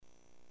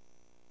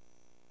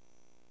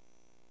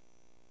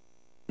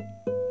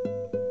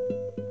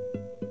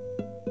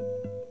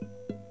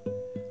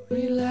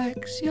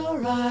Relax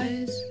your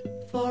eyes,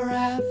 for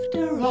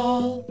after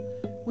all,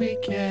 we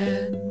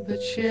can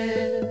but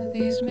share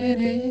these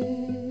minutes.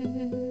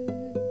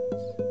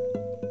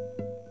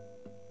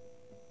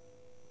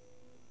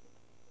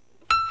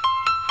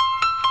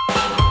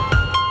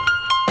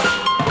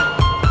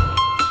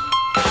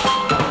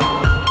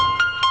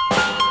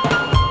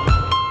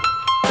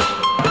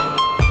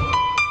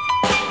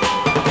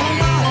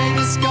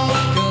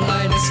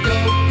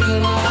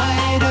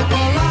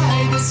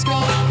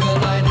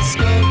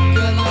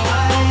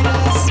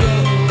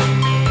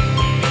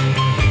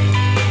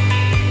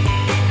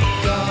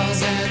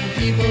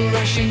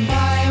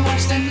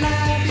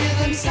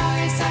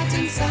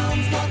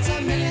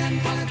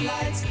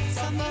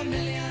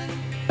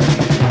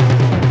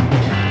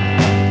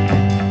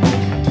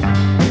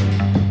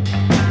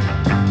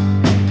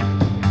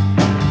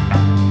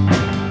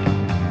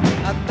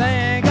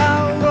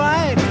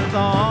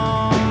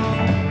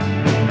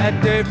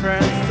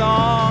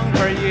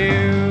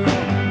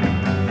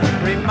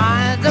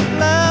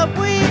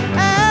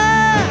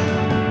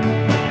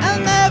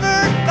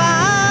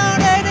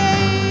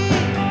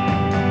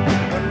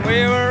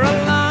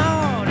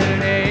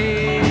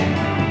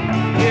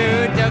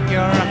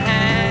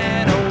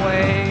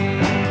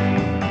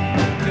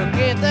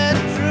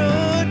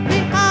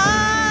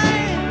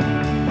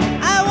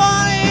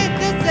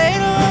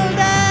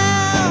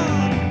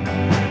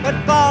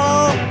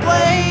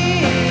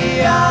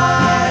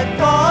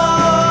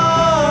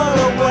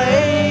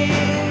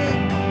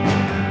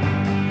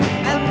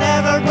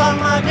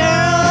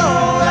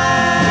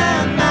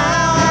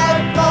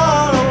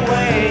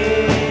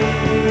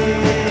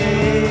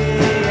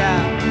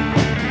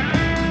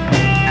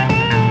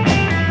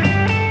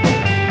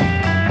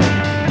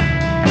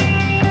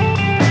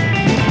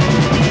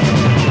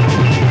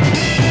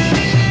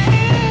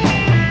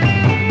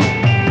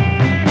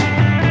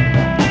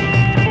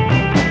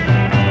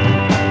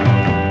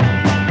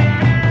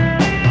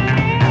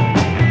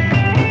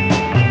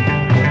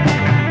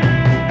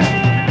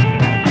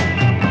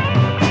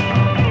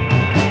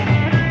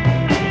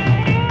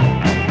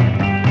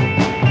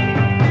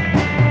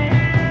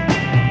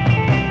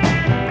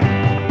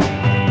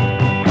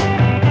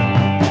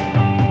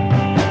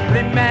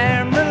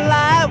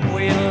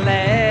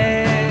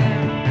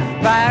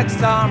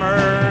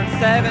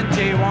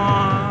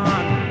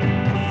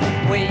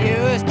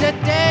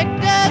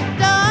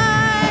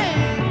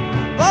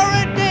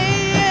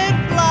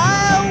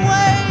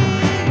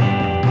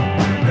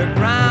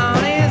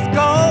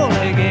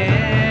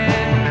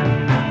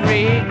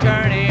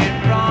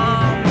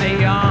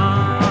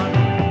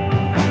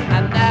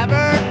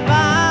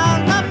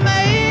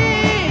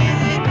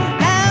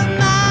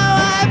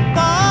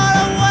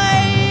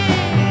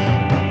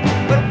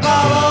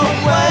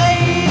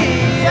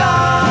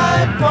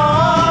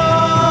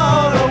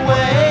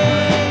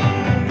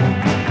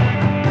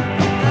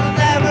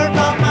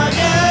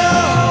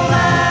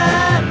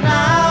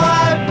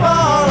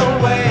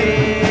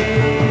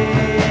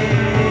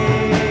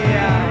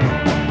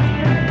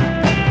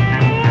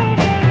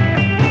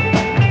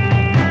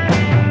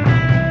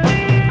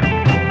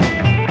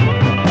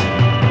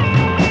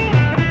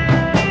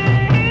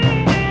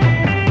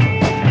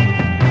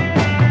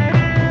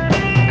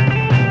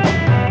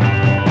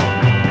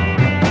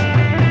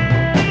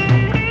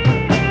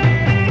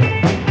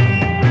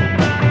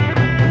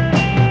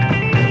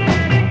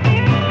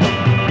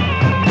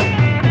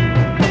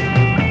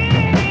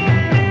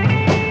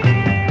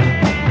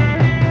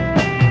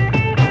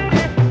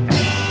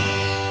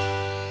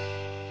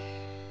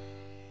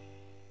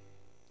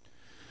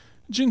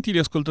 Gentili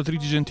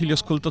ascoltatrici, gentili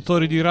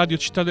ascoltatori di Radio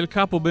Città del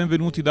Capo,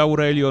 benvenuti da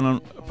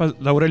Aurelio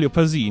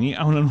Pasini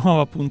a una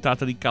nuova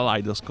puntata di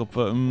Kaleidoscope.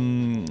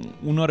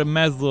 Un'ora e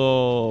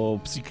mezzo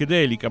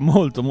psichedelica,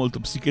 molto molto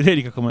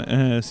psichedelica,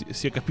 come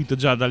si è capito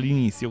già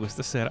dall'inizio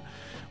questa sera.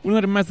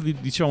 Un'ora e mezza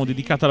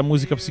dedicata alla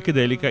musica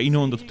psichedelica, in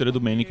onda tutte le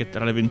domeniche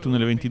tra le 21 e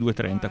le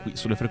 22.30 qui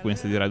sulle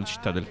frequenze di Radio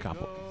Città del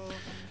Capo.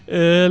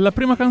 La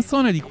prima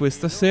canzone di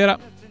questa sera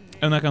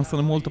è una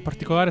canzone molto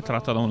particolare,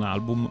 tratta da un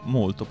album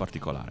molto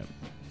particolare.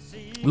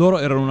 Loro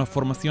erano una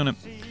formazione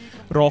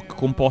rock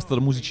composta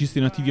da musicisti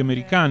nativi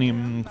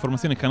americani,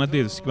 formazione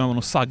canadese, si chiamavano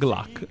Sag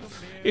Luck,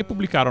 e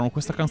pubblicarono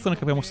questa canzone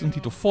che abbiamo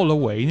sentito, Fall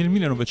Away, nel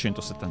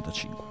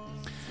 1975.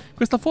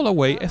 Questa Fall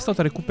Away è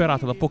stata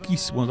recuperata da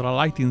pochissimo dalla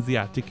Light in the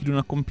Attic in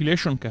una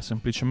compilation che è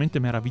semplicemente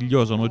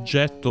meravigliosa, un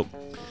oggetto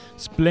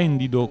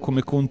splendido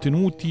come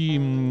contenuti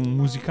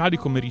musicali,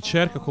 come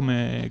ricerca,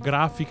 come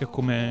grafica,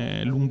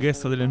 come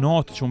lunghezza delle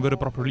note, c'è un vero e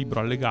proprio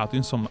libro allegato,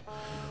 insomma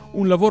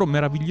un lavoro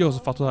meraviglioso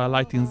fatto dalla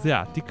Light in the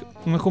Attic,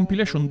 una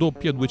compilation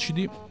doppia 2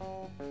 CD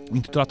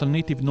intitolata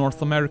Native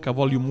North America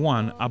Volume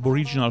 1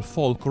 Aboriginal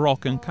Folk,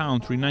 Rock and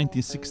Country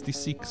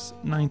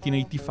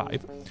 1966-1985,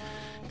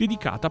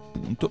 dedicata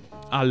appunto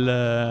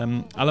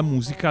alla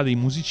musica dei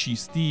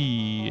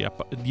musicisti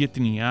di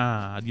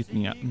etnia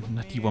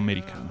nativo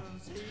americana.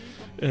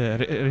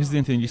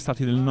 residenti negli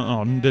stati del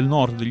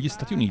nord degli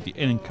Stati Uniti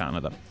e in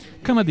Canada.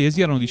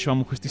 Canadesi erano,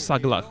 diciamo, questi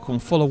Thug Luck con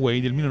Fall Away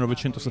del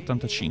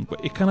 1975,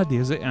 e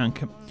canadese è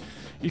anche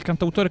il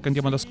cantautore che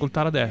andiamo ad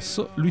ascoltare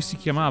adesso. Lui si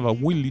chiamava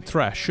Willie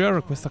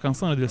Thrasher, questa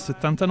canzone del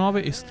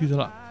 79 e si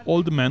intitola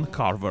Old Man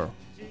Carver.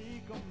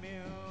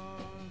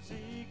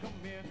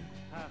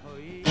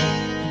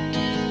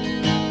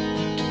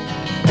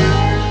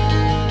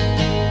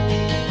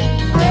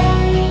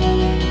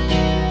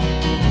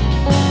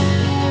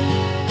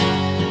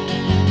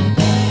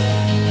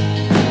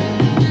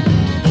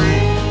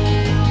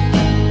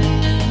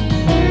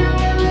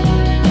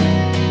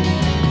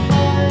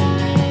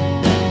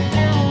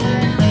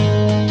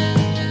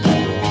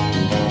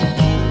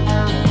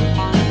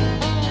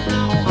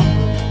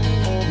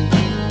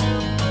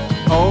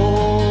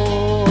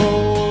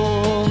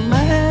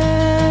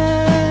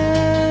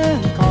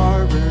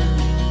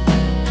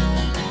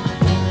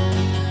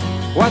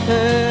 What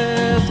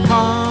has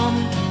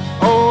come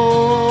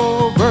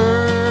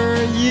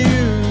over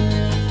you?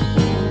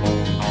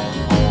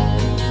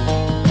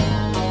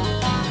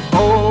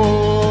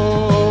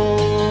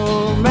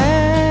 Old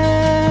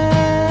man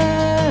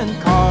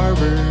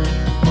Carver,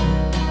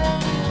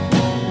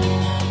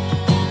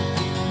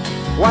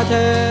 what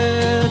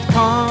has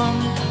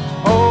come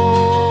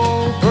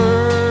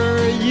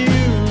over you?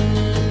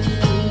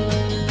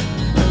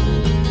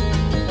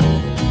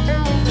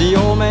 The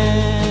old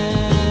man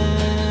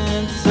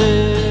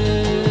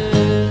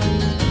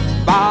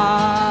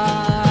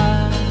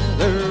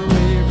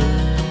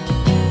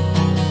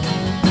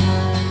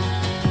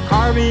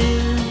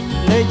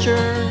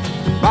nature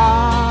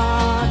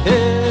by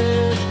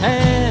his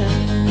hand.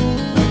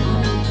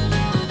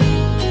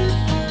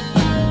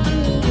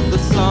 The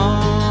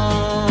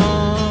sun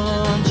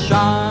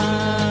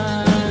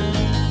shines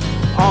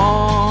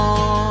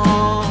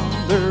on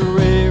the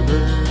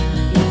river.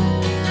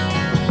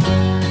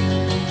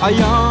 A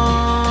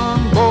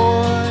young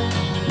boy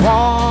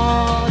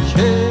watch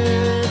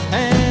his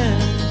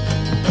hand.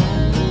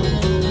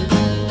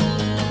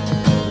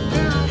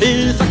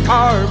 He's a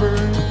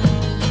carver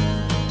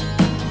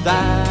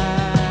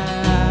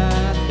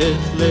that is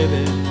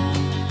living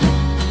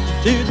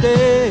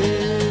today,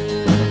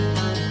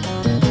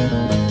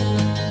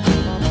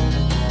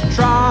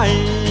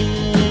 trying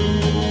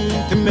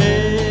to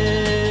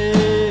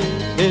make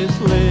his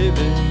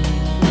living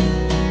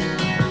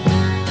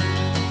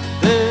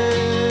this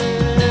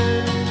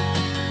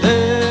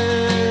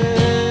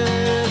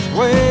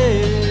way.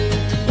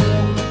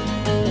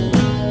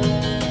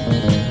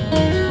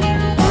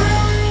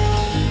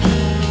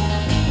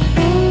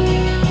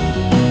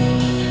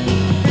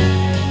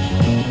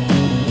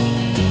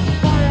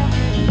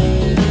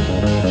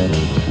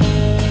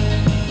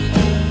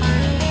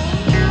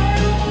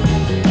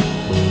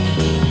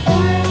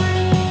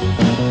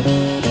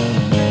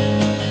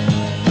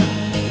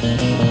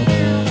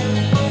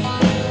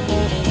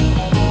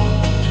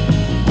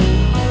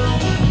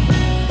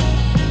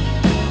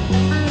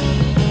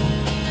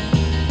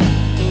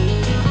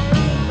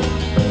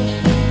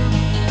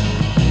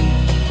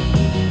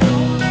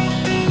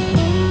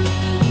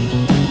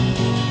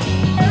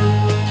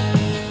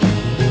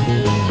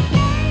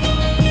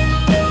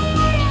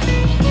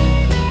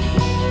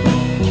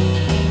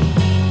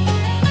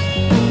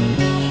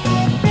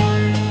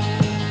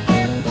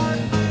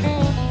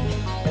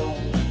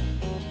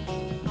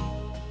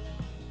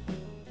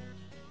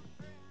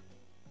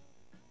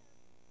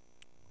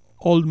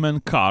 Old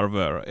Man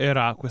Carver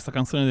era questa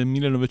canzone del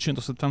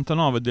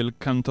 1979 del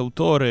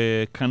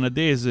cantautore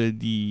canadese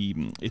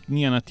di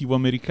etnia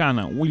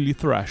nativo-americana Willie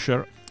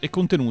Thrasher, e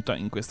contenuta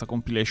in questa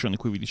compilation di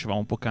cui vi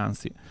dicevamo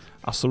poc'anzi,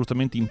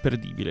 assolutamente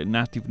imperdibile,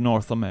 Native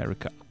North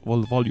America,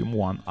 Volume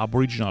 1,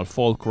 Aboriginal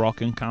Folk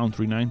Rock and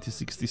Country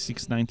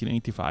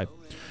 1966-1985,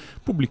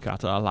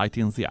 pubblicata da Light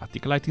in the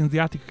Attic. Light in the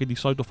Attic, che di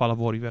solito fa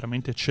lavori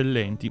veramente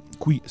eccellenti,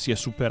 qui si è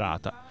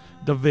superata.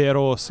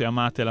 Davvero, se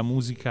amate la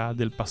musica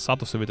del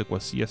passato, se avete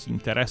qualsiasi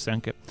interesse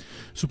anche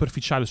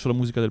superficiale sulla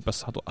musica del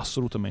passato,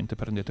 assolutamente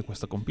prendete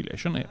questa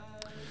compilation e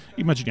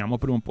immaginiamo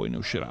prima o poi ne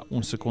uscirà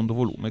un secondo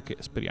volume che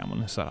speriamo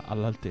ne sarà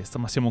all'altezza,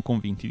 ma siamo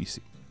convinti di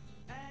sì.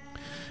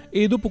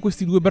 E dopo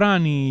questi due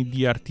brani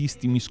di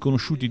artisti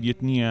misconosciuti di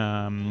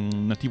etnia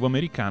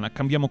nativo-americana,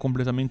 cambiamo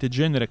completamente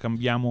genere,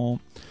 cambiamo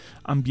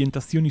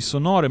ambientazioni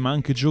sonore ma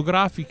anche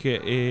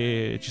geografiche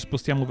e ci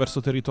spostiamo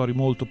verso territori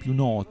molto più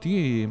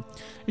noti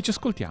e ci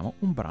ascoltiamo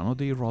un brano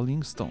dei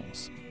Rolling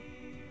Stones.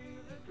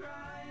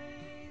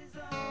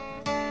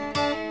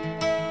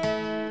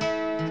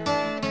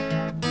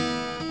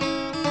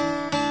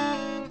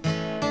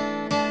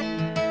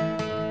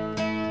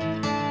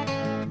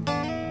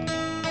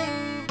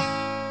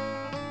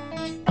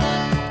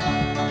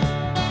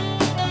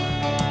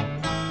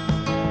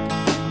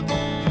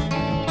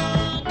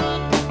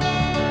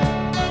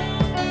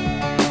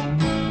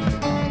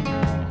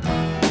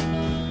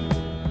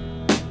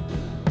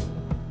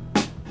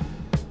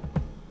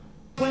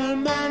 Well,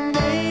 my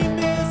name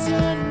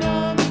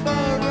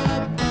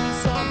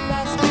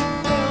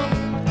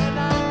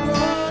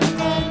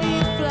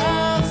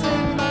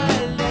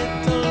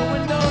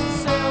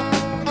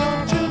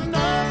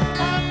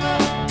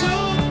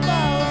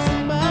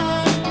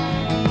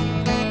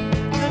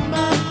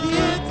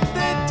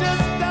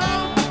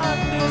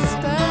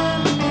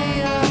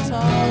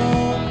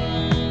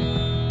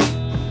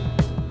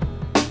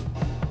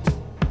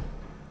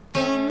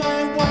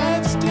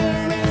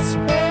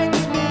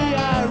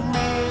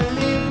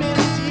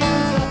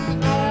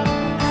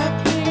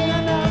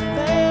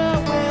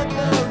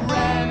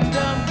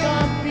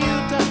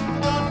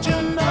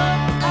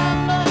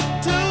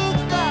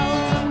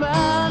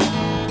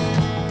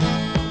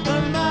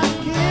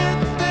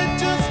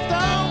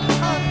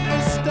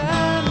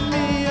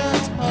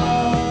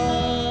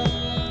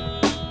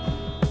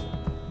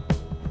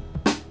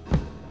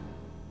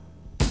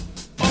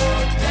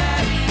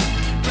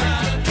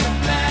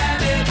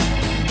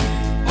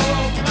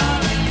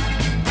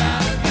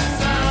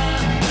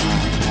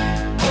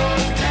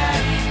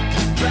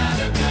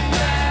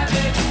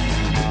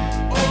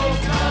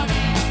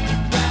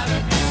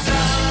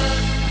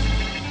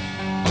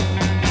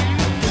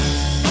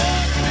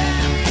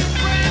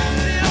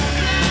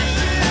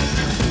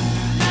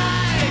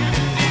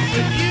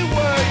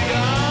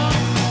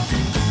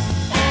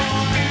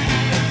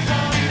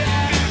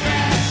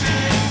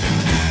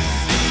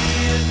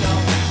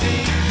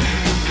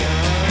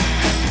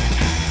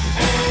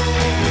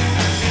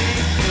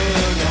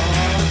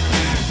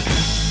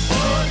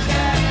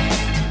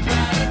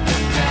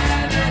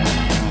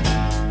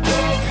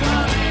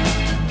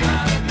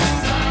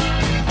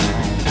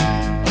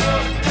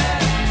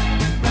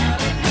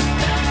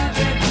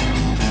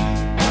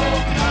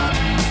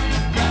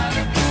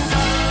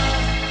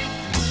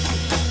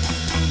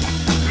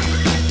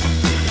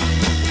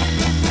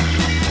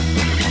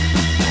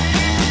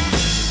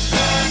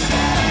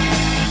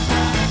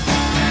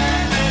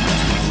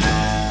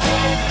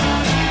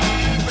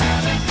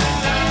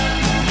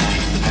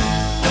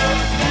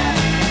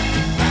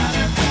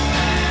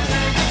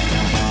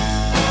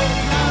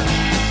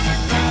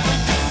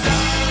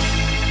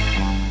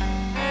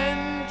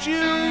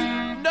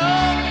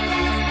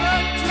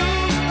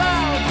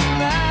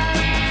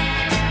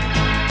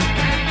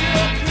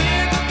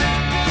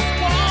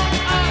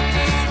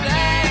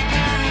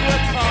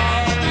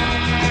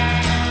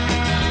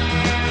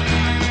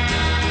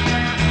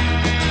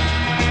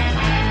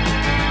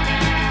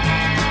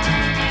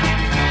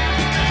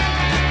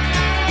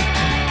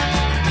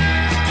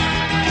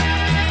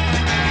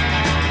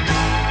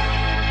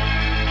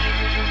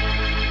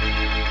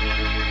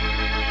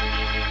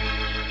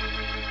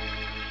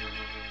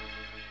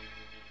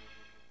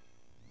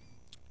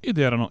ed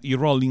erano i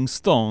Rolling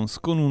Stones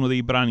con uno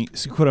dei brani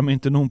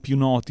sicuramente non più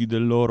noti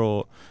del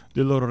loro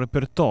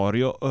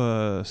repertorio.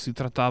 Si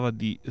trattava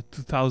di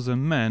 2000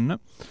 Men,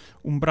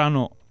 un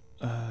brano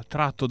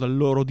tratto dal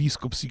loro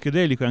disco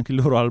psichedelico e anche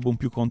il loro album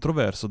più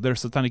controverso, Their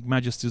Satanic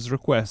Majesty's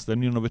Request del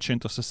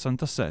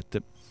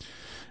 1967.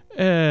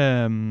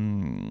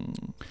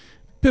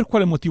 Per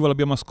quale motivo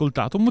l'abbiamo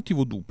ascoltato? Un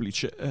motivo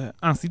duplice,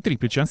 anzi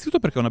triplice. Anzitutto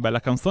perché è una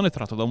bella canzone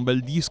tratta da un bel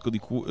disco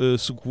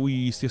su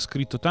cui si è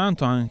scritto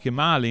tanto, anche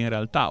male in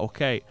realtà.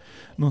 Ok,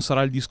 non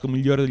sarà il disco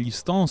migliore degli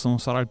Stones, non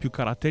sarà il più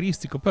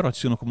caratteristico, però ci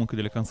sono comunque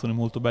delle canzoni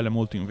molto belle,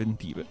 molto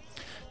inventive,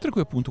 tra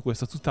cui appunto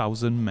questa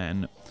 2000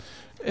 Men.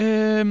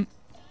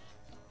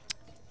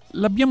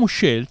 L'abbiamo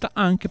scelta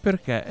anche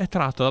perché è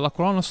tratta dalla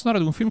colonna sonora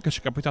di un film che ci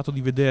è capitato di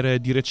vedere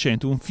di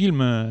recente, un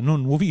film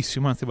non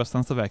nuovissimo, anzi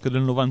abbastanza vecchio,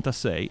 del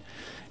 96.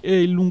 È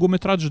il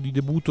lungometraggio di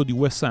debutto di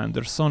Wes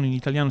Anderson, in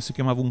italiano si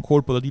chiamava Un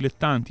colpo da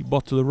dilettanti,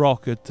 Bottle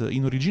Rocket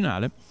in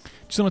originale.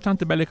 Ci sono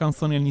tante belle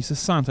canzoni anni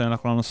 60 nella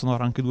colonna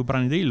sonora, anche 2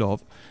 brani dei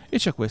Love, e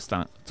c'è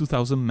questa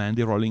 2000 Men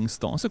dei Rolling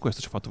Stones, e questo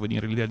ci ha fatto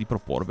venire l'idea di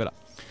proporvela.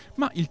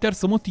 Ma il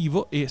terzo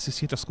motivo, e se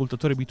siete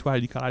ascoltatori abituali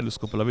di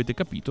Kaleidoscope l'avete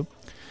capito,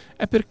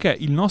 è perché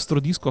il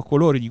nostro disco a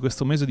colori di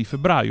questo mese di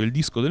febbraio, il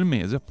disco del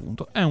mese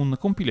appunto, è un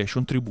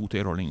compilation tributo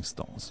ai Rolling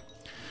Stones.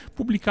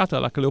 Pubblicata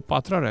dalla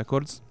Cleopatra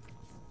Records,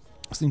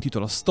 si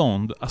intitola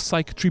Stoned, a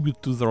Psych Tribute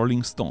to the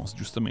Rolling Stones,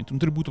 giustamente, un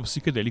tributo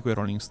psichedelico ai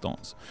Rolling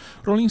Stones.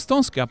 Rolling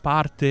Stones che a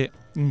parte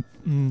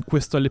in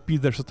questo LP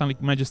Their Satanic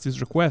Majesty's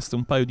Request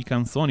un paio di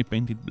canzoni,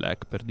 Painted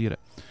Black per dire,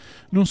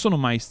 non sono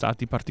mai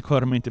stati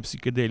particolarmente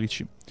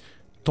psichedelici.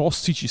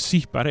 Tossici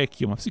sì,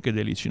 parecchio, ma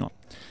psichedelici no.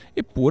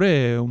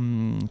 Eppure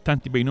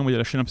tanti bei nomi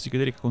della scena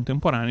psichedelica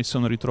contemporanea si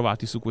sono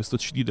ritrovati su questo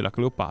CD della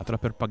Cleopatra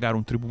per pagare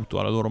un tributo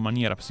alla loro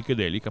maniera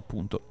psichedelica,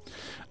 appunto,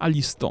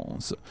 agli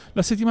Stones.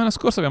 La settimana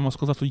scorsa abbiamo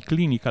ascoltato i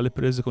Clinic alle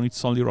prese con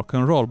It's Only Rock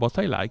and Roll, But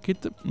I Like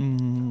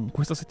It.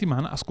 Questa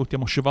settimana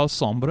ascoltiamo Cheval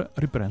Sombre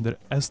riprendere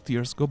As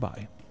Tears Go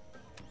By.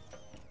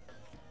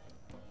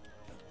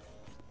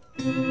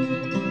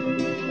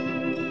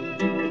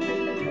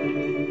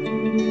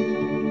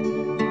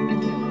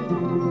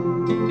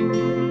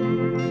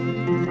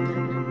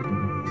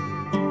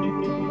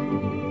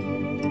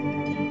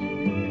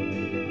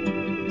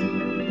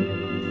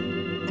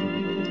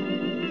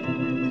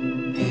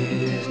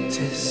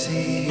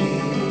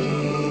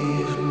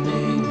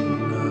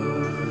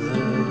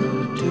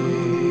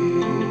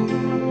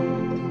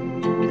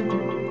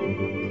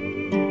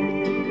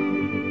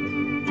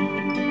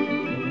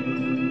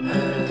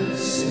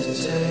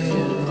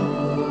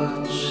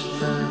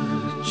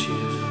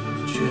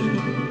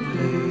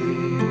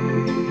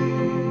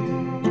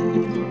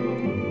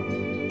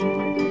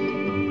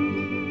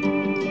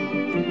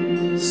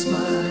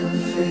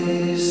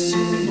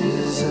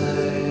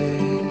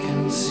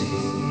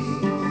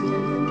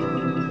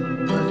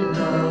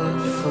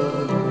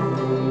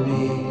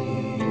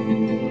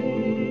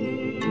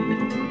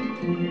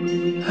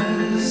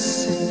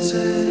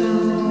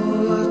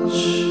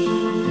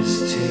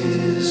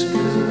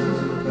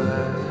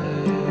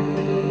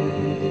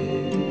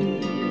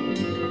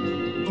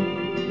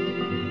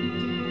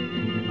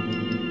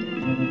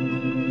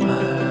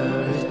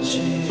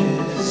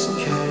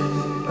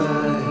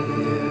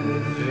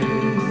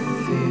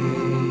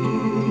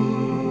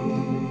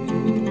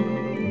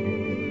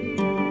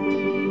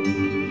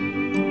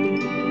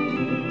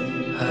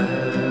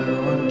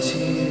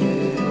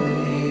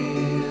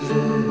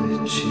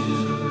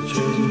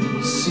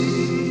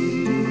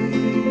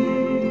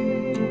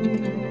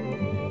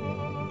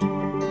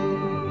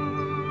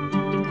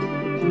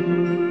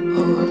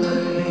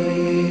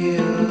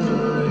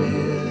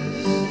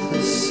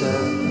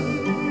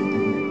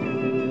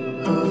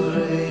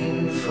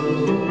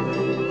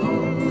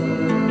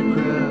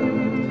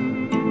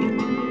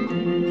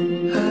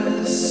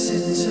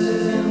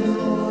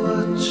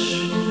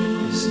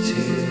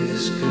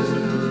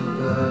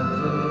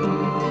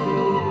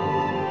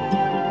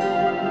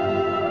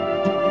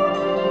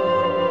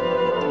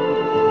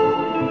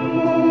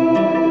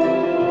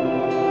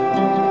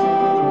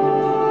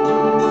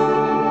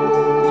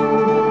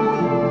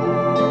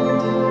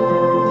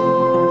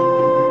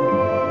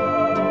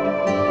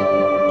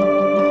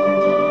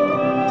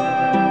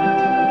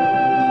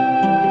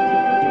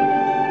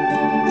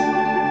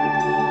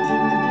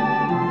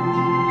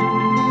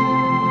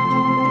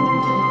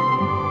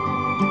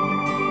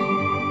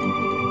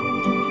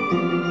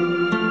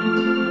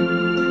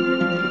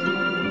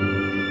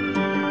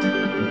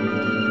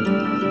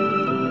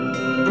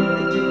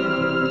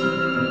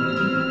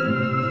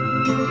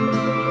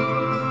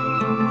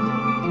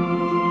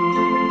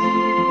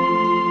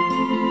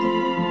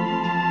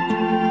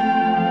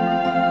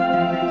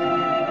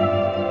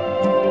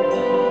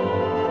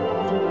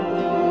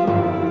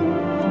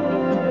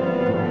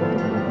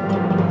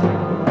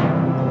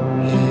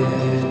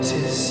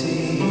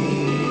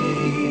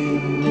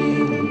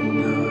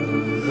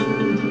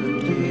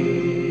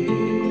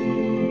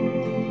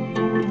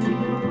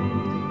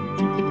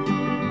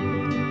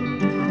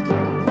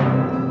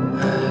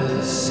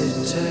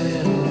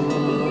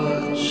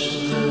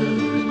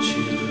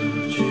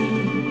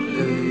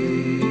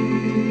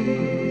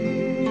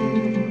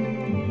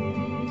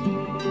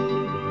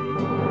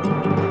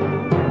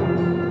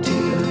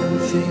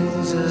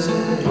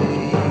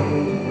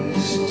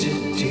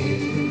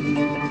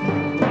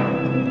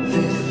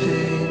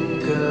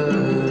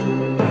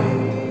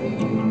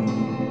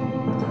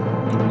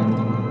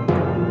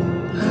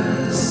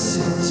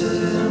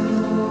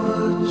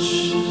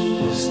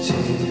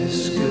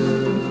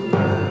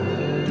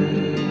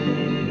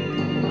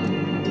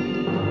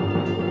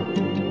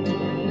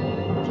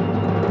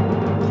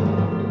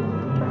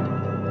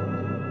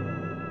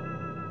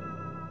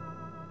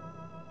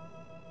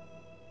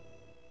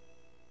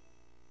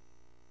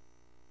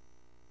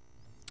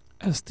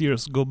 As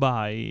Tears Go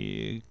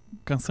By,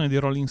 canzone dei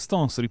Rolling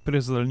Stones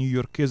ripresa dal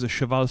newyorkese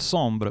Cheval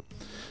Sombre.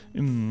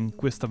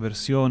 Questa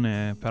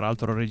versione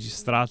peraltro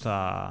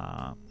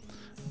registrata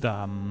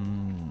da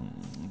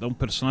un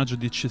personaggio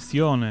di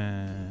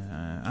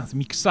eccezione, anzi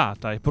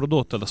mixata e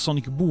prodotta da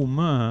Sonic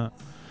Boom,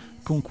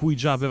 con cui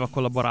già aveva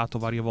collaborato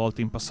varie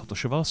volte in passato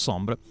Cheval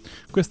Sombre.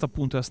 Questa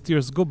appunto è As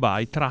Tears Go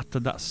By, tratta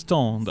da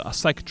Stoned, a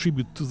Psych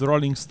Tribute to the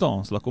Rolling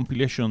Stones, la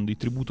compilation di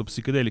tributo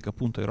psichedelica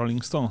appunto ai Rolling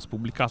Stones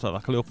pubblicata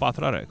da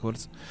Cleopatra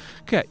Records,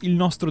 che è il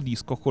nostro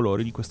disco a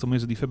colori di questo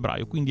mese di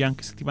febbraio, quindi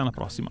anche settimana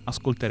prossima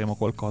ascolteremo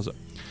qualcosa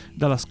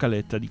dalla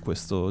scaletta di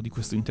questo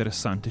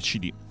interessante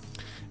CD.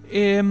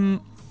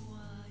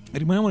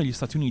 Rimaniamo negli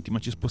Stati Uniti, ma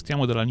ci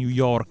spostiamo dalla New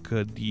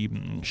York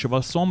di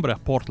Cheval Sombre a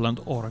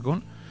Portland,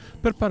 Oregon,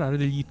 per parlare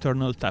degli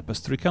Eternal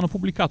Tapestry, che hanno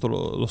pubblicato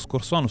lo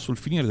scorso anno, sul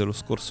finire dello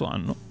scorso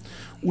anno,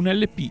 un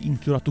LP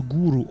intitolato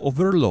Guru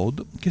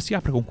Overload, che si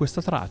apre con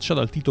questa traccia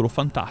dal titolo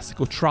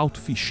fantastico Trout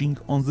Fishing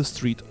on the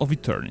Street of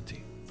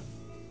Eternity.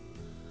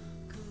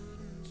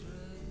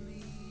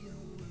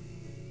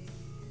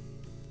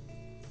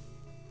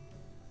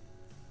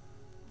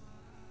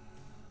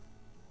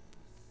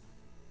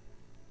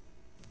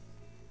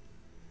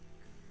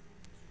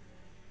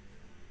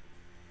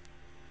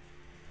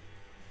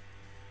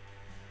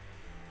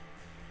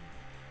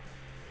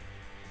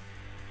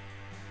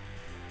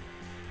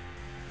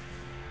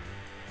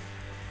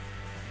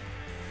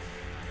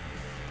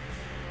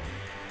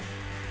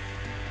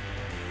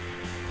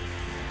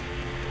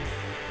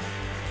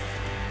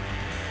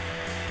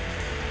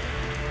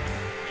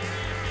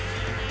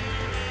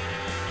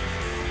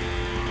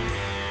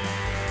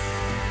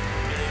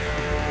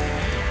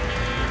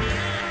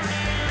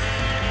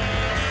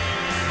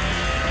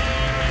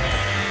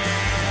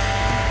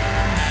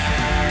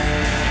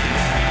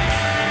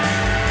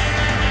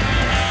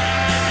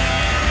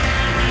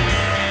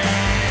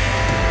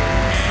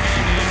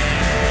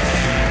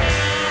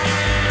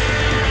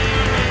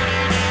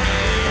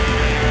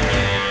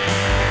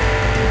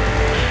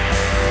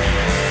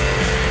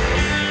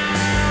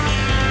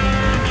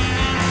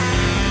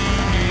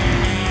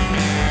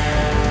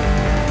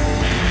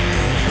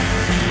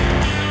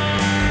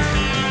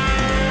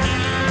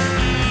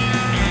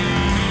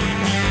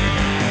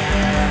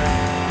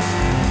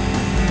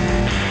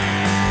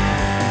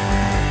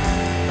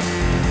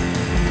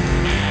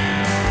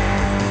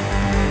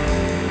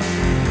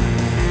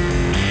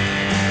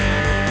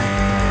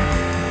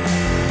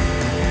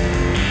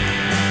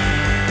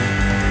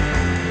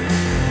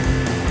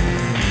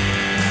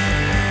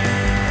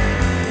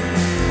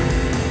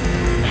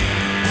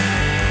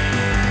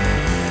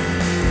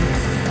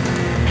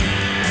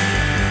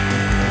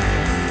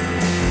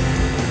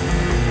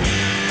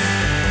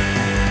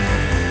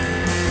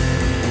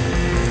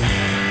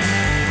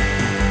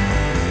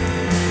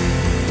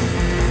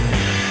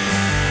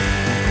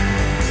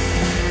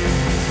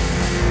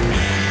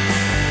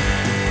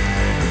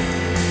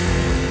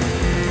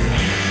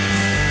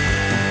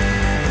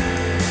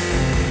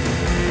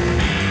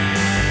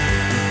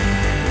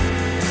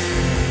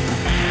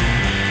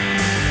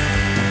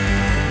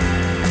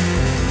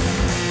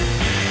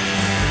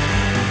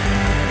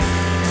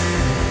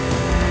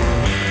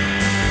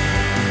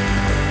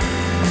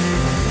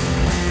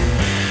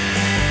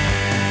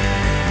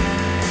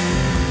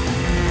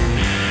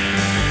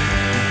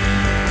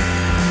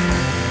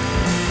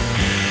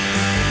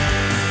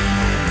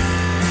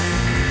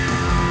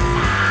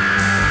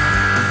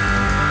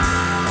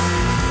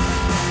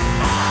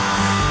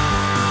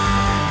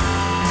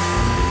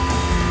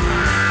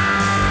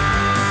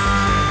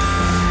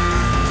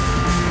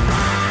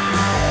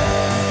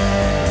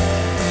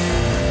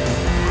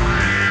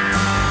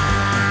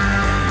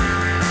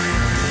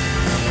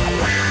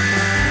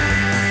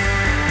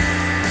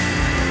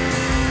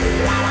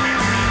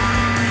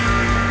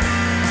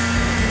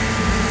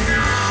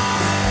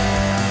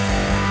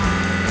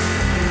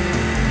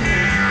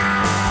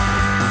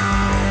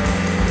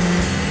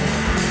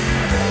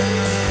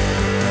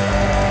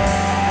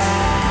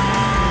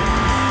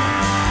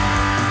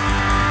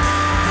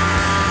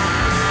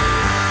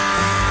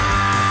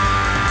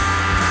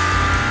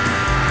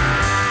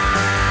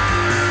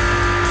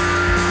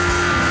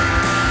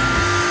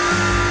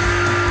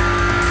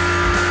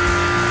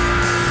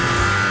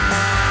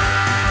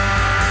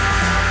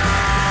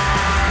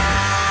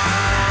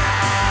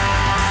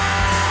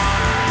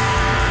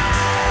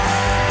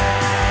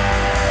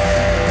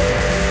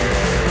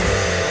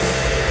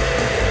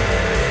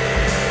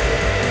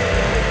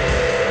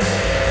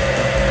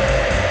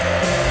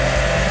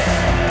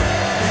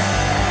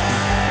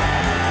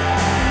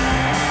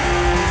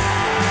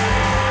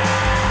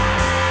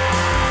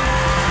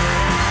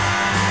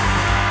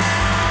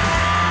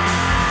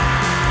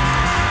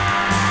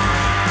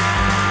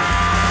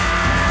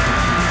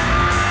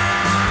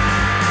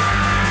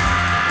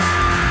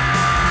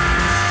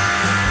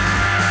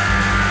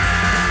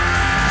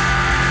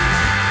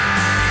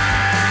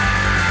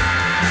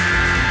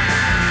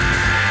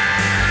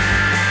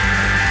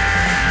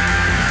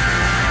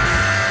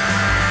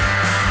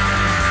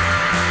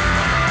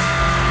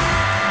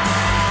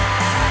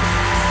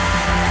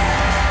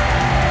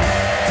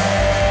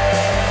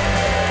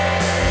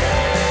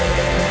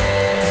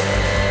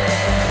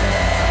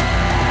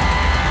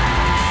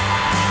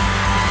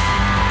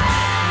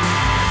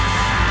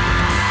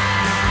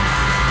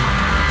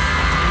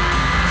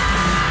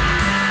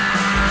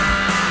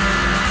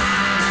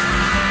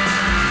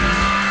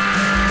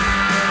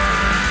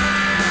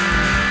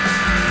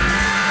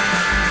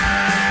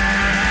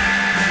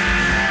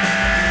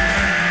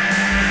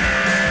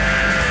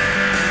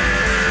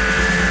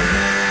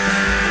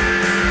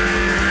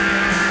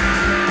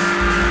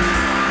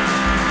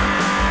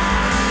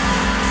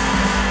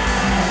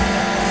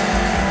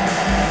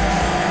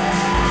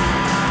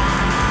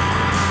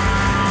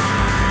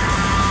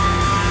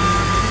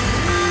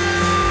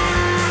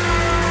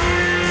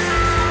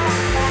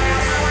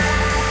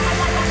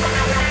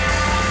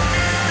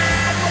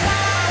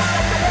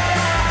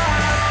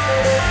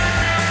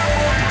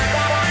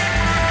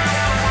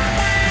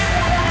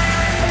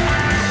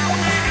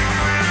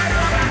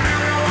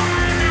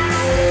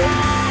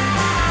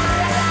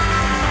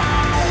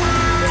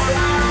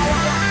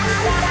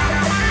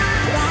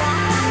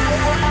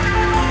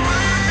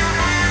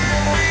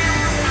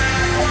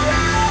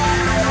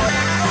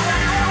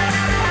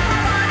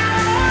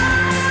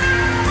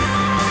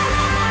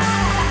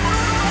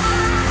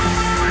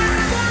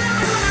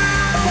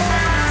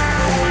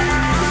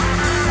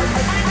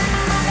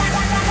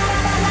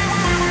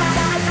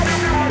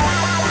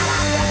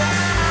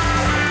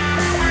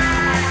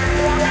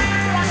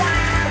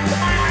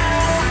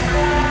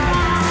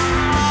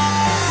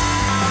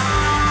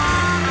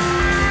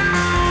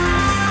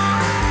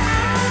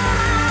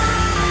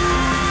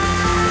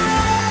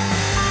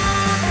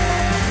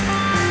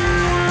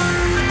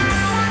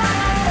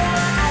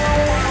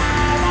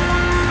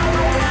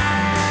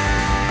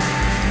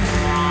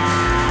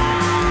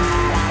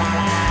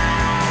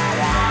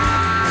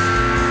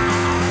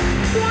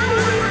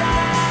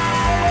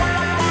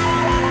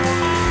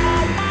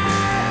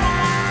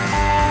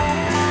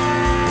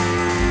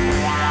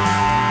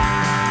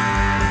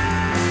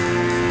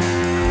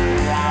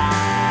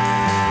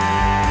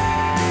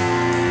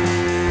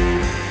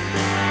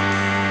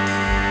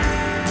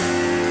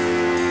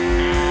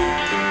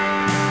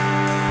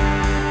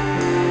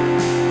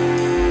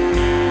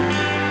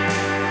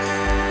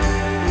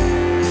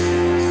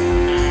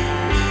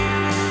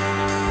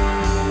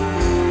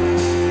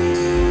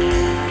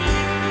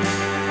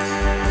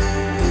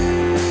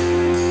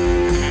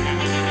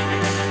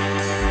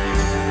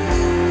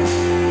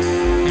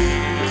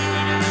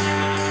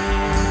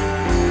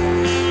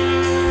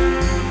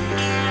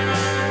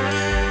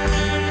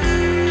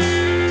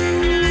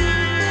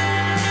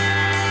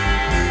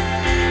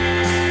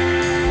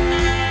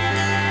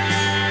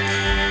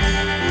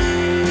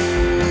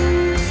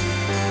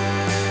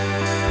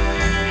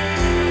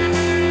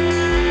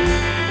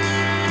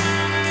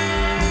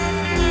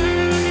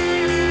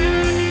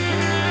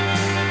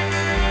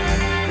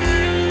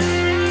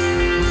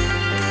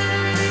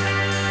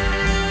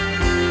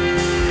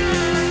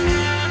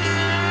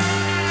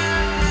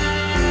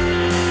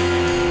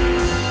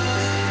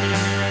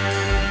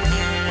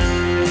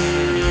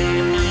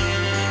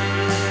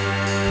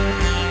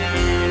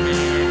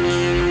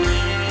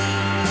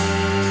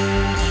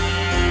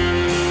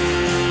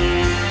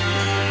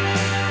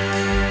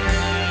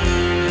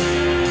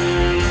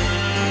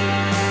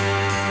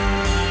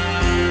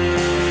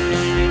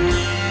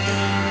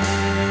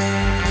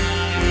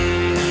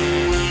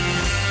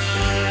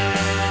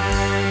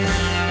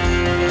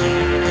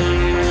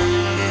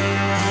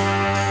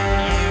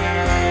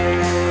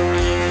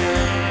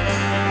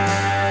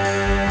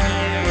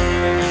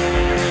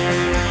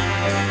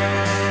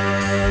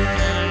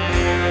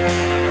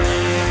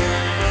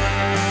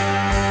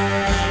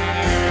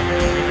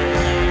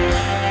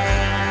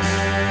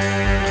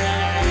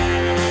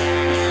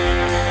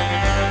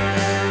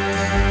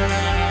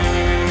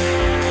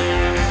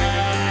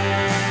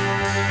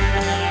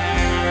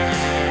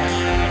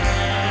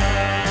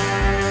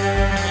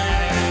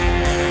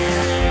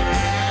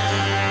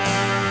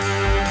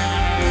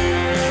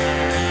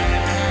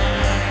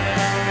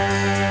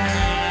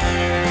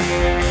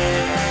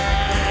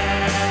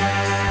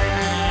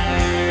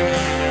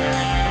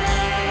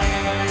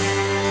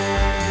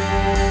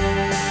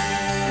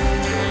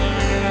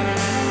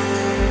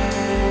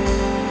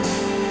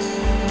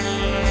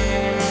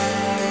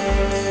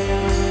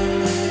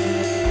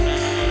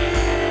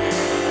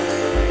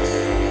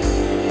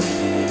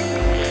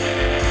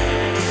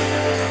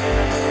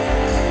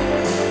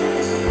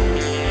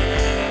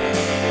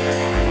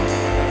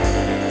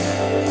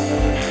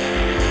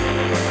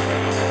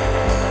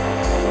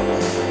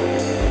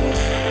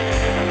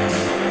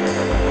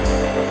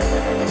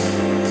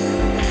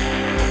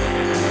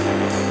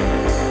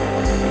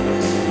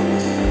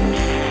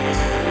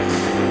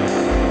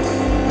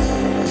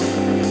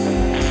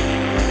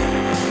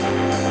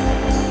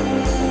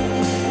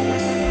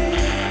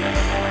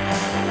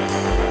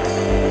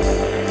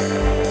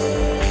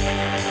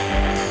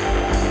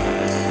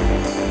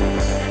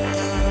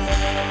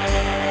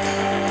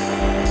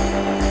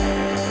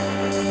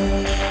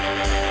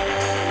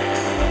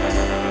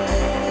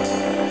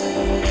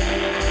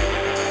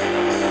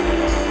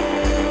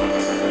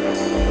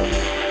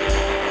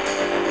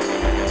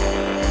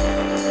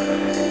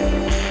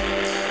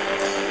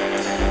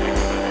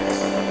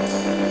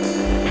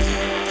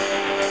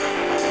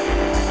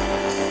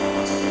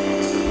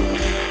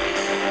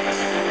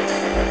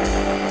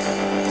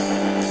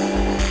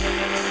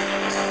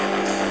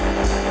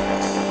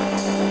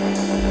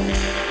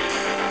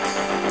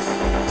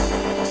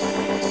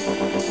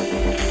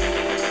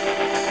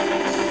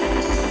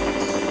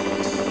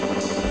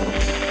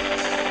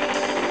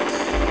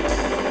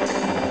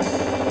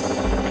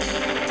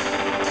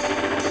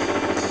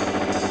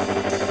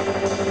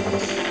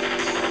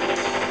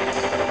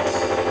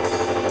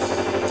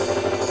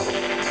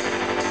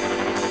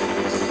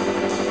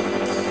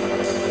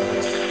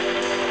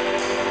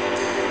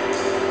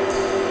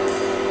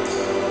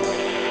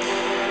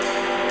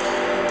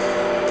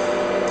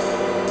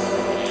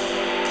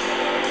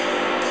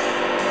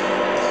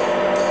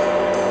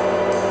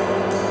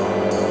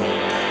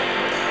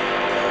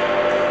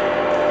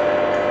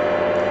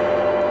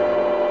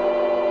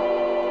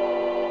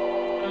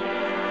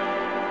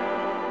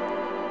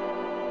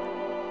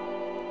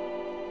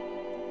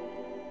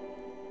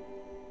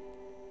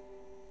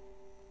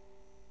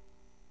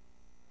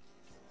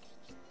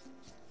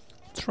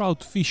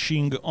 Trout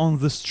Fishing on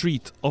the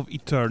Street of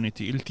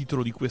Eternity, il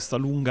titolo di questa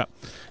lunga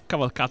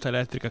cavalcata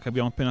elettrica che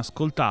abbiamo appena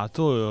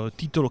ascoltato,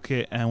 titolo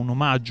che è un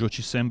omaggio,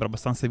 ci sembra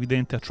abbastanza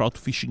evidente, a Trout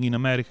Fishing in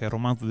America, il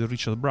romanzo di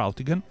Richard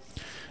Brautigan,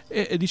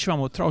 e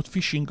dicevamo Trout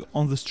Fishing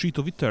on the Street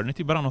of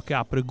Eternity, brano che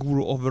apre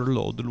Guru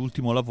Overload,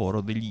 l'ultimo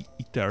lavoro degli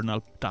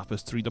Eternal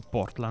Tapestry da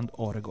Portland,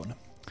 Oregon.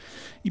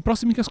 I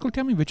prossimi che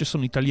ascoltiamo invece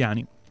sono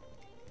italiani.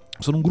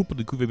 Sono un gruppo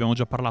di cui vi abbiamo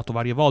già parlato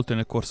varie volte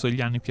nel corso degli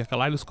anni qui a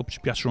Kaleidoscope,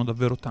 ci piacciono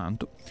davvero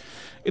tanto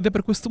ed è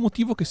per questo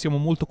motivo che siamo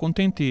molto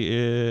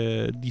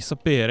contenti di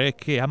sapere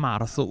che a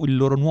marzo il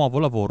loro nuovo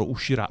lavoro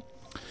uscirà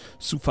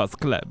su Fuzz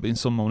Club,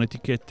 insomma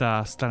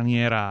un'etichetta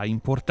straniera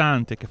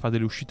importante che fa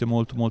delle uscite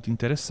molto molto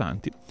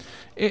interessanti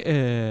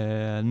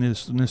e nel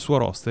suo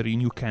roster i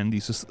New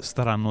Candies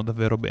staranno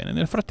davvero bene.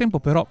 Nel frattempo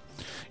però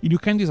i New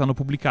Candies hanno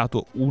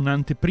pubblicato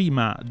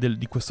un'anteprima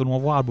di questo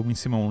nuovo album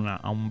insieme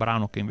a un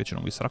brano che invece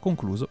non vi sarà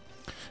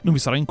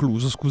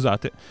incluso,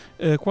 scusate,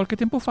 qualche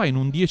tempo fa in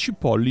un 10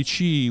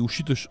 pollici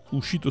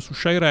uscito su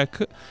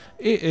Shirek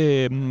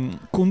e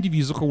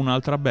condiviso con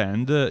un'altra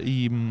band,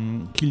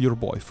 i Kill Your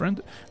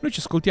Boyfriend. Noi ci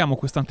ascoltiamo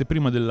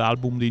quest'anteprima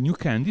dell'album dei New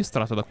Candies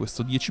tratta da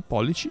questo 10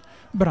 pollici,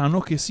 brano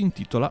che si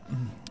intitola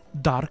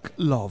Dark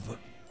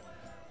Love.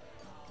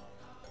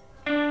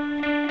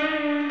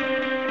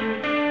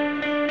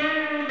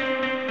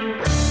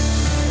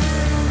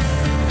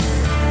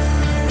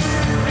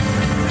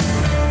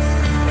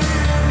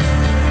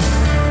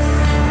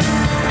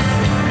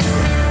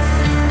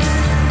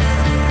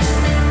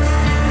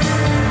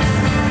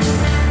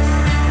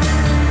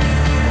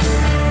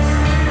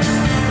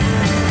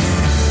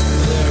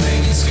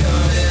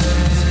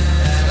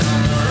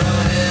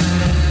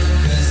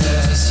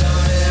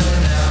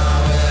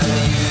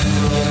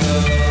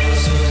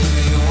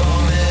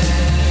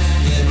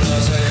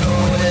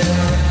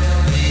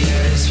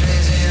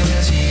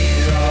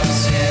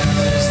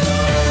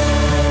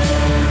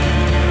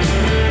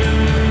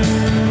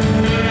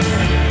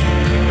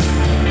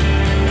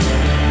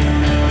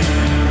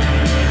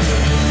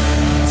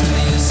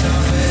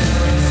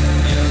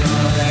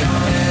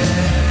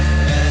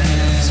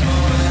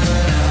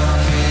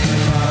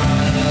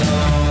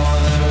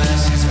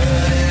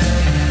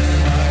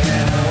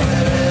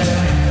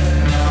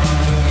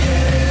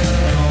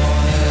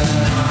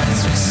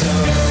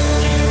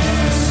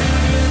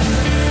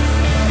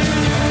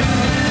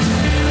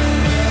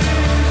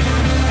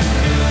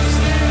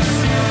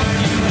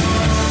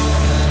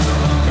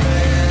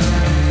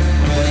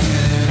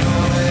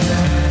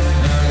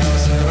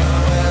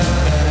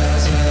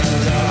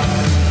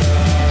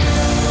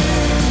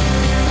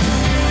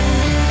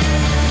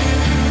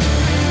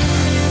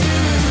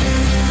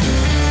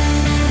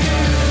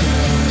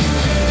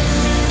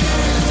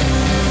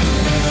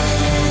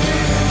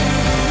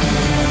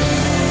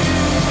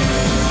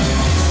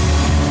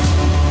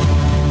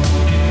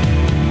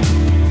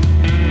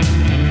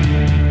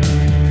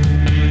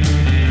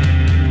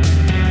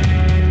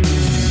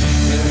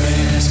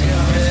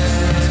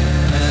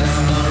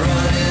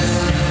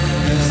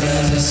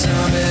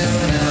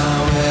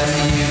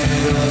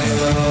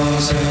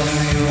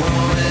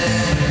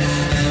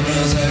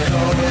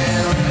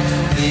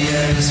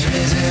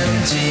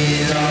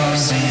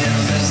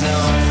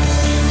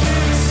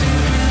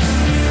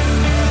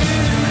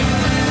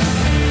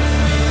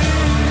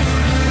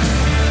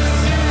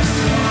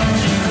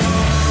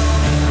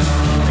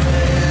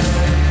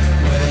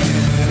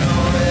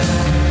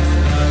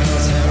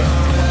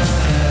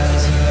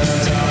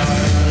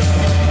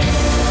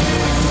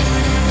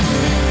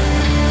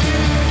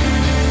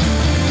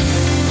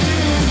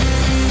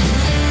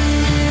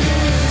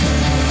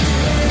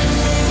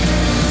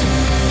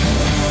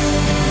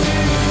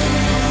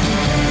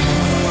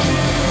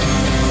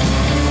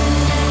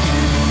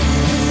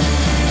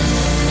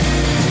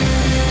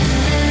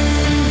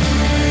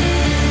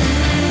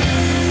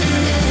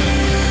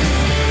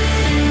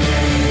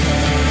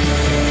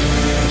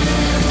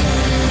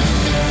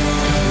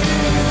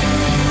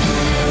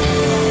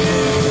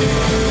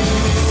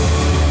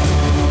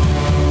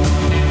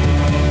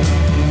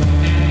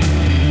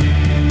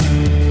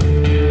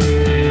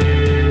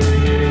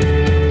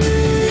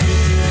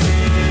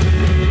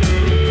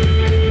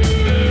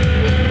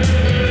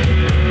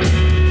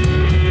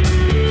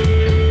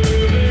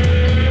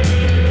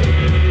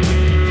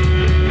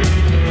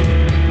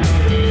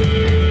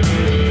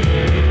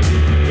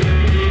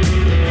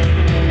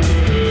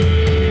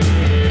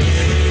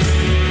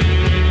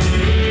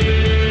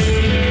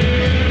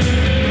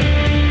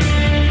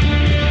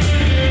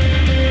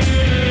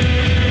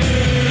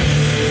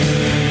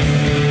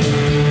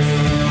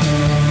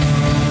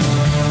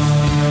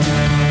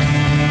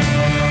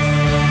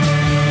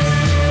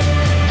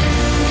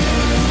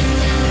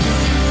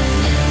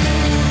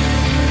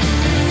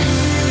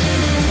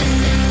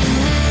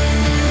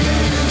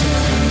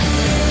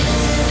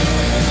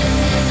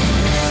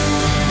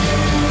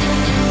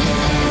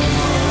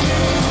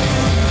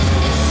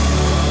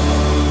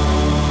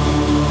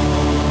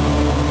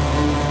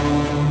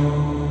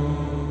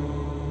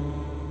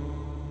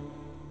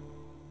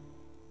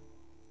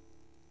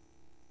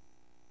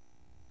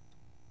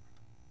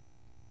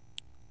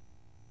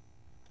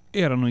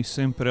 erano i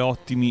sempre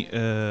ottimi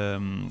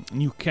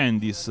New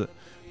Candies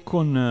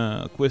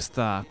con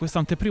questa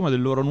anteprima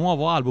del loro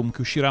nuovo album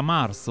che uscirà a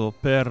marzo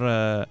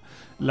per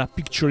la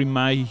Picture in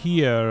My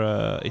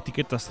Ear,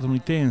 etichetta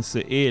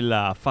statunitense, e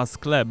la Fuzz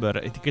Club,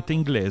 etichetta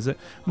inglese.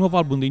 Nuovo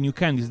album dei New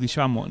Candies,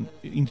 diciamo,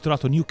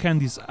 intitolato New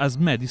Candies as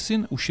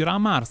Medicine, uscirà a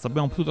marzo.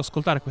 Abbiamo potuto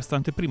ascoltare questa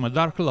anteprima,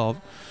 Dark Love,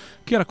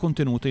 che era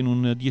contenuta in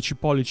un 10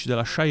 pollici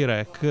della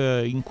Chirac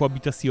in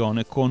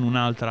coabitazione con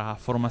un'altra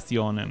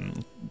formazione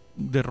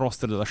del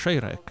roster della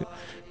Chirac,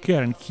 che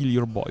era in Kill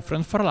Your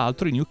Boyfriend. Fra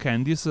l'altro i New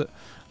Candies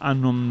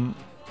hanno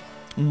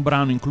un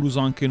brano incluso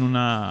anche in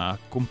una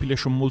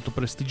compilation molto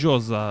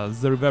prestigiosa,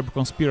 The Reverb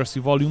Conspiracy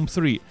Volume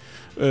 3,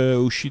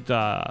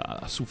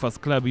 uscita su Fuzz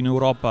Club in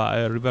Europa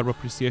e Reverb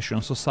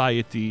Appreciation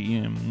Society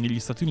negli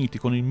Stati Uniti,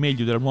 con il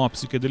meglio della nuova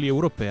psichedelia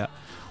europea,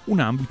 un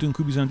ambito in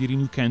cui bisogna dire i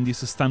New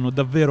Candies stanno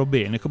davvero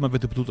bene, come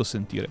avete potuto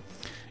sentire.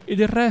 E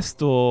del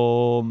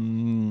resto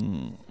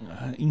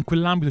in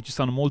quell'ambito ci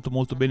stanno molto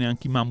molto bene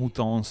anche i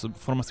Mammutons,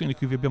 formazione di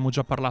cui vi abbiamo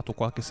già parlato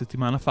qualche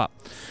settimana fa.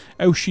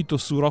 È uscito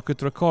su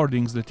Rocket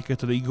Recordings,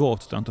 l'etichetta dei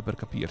Goat, tanto per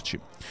capirci,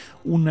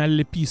 un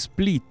LP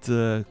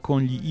split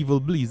con gli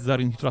Evil Blizzard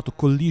intitolato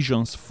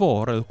Collisions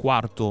 4,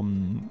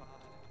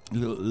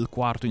 il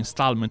quarto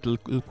installment,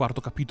 il quarto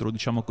capitolo,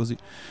 diciamo così,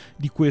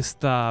 di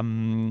questa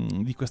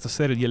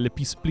serie di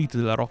LP split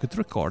della Rocket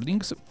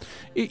Recordings.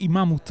 E i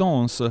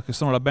Mammutons, che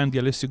sono la band di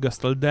Alessio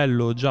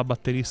Gastaldello, già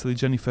batterista di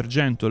Jennifer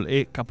Gentle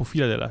e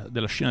capofila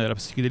della scena della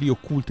psichedelia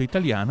occulta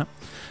italiana,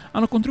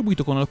 hanno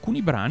contribuito con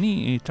alcuni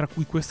brani, tra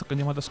cui questo che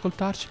andiamo ad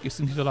ascoltarci, che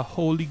si intitola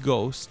Holy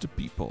Ghost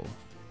People.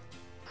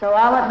 So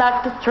I went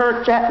back to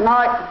church that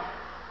night.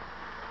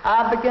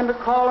 I began to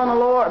call on the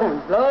Lord,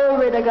 and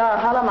glory to God,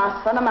 hallelujah,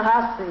 my son of my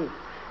high sea.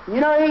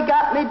 You know, He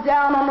got me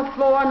down on the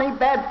floor, and He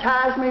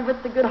baptized me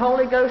with the good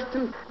Holy Ghost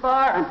and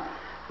fire, and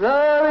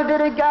glory be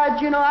to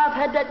God. You know, I've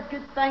had that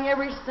good thing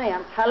ever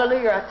since,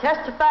 hallelujah,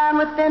 testifying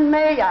within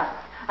me.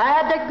 I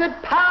had that good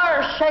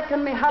power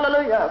shaking me,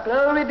 hallelujah,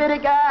 glory be to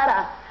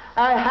God.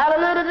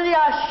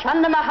 Hallelujah,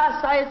 Shanda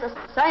Mahasai is the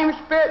same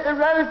Spirit that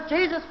rose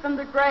Jesus from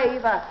the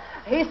grave.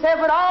 He said,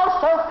 would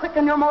also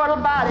quicken your mortal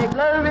body.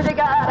 Glory to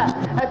God.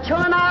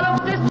 Children, I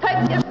don't just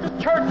take this to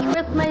church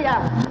with me,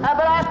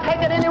 but I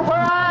take it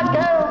anywhere I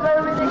go.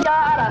 Glory to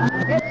God.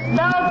 It's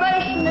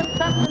salvation. It's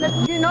something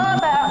that you know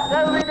about.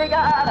 Glory to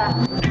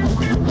God.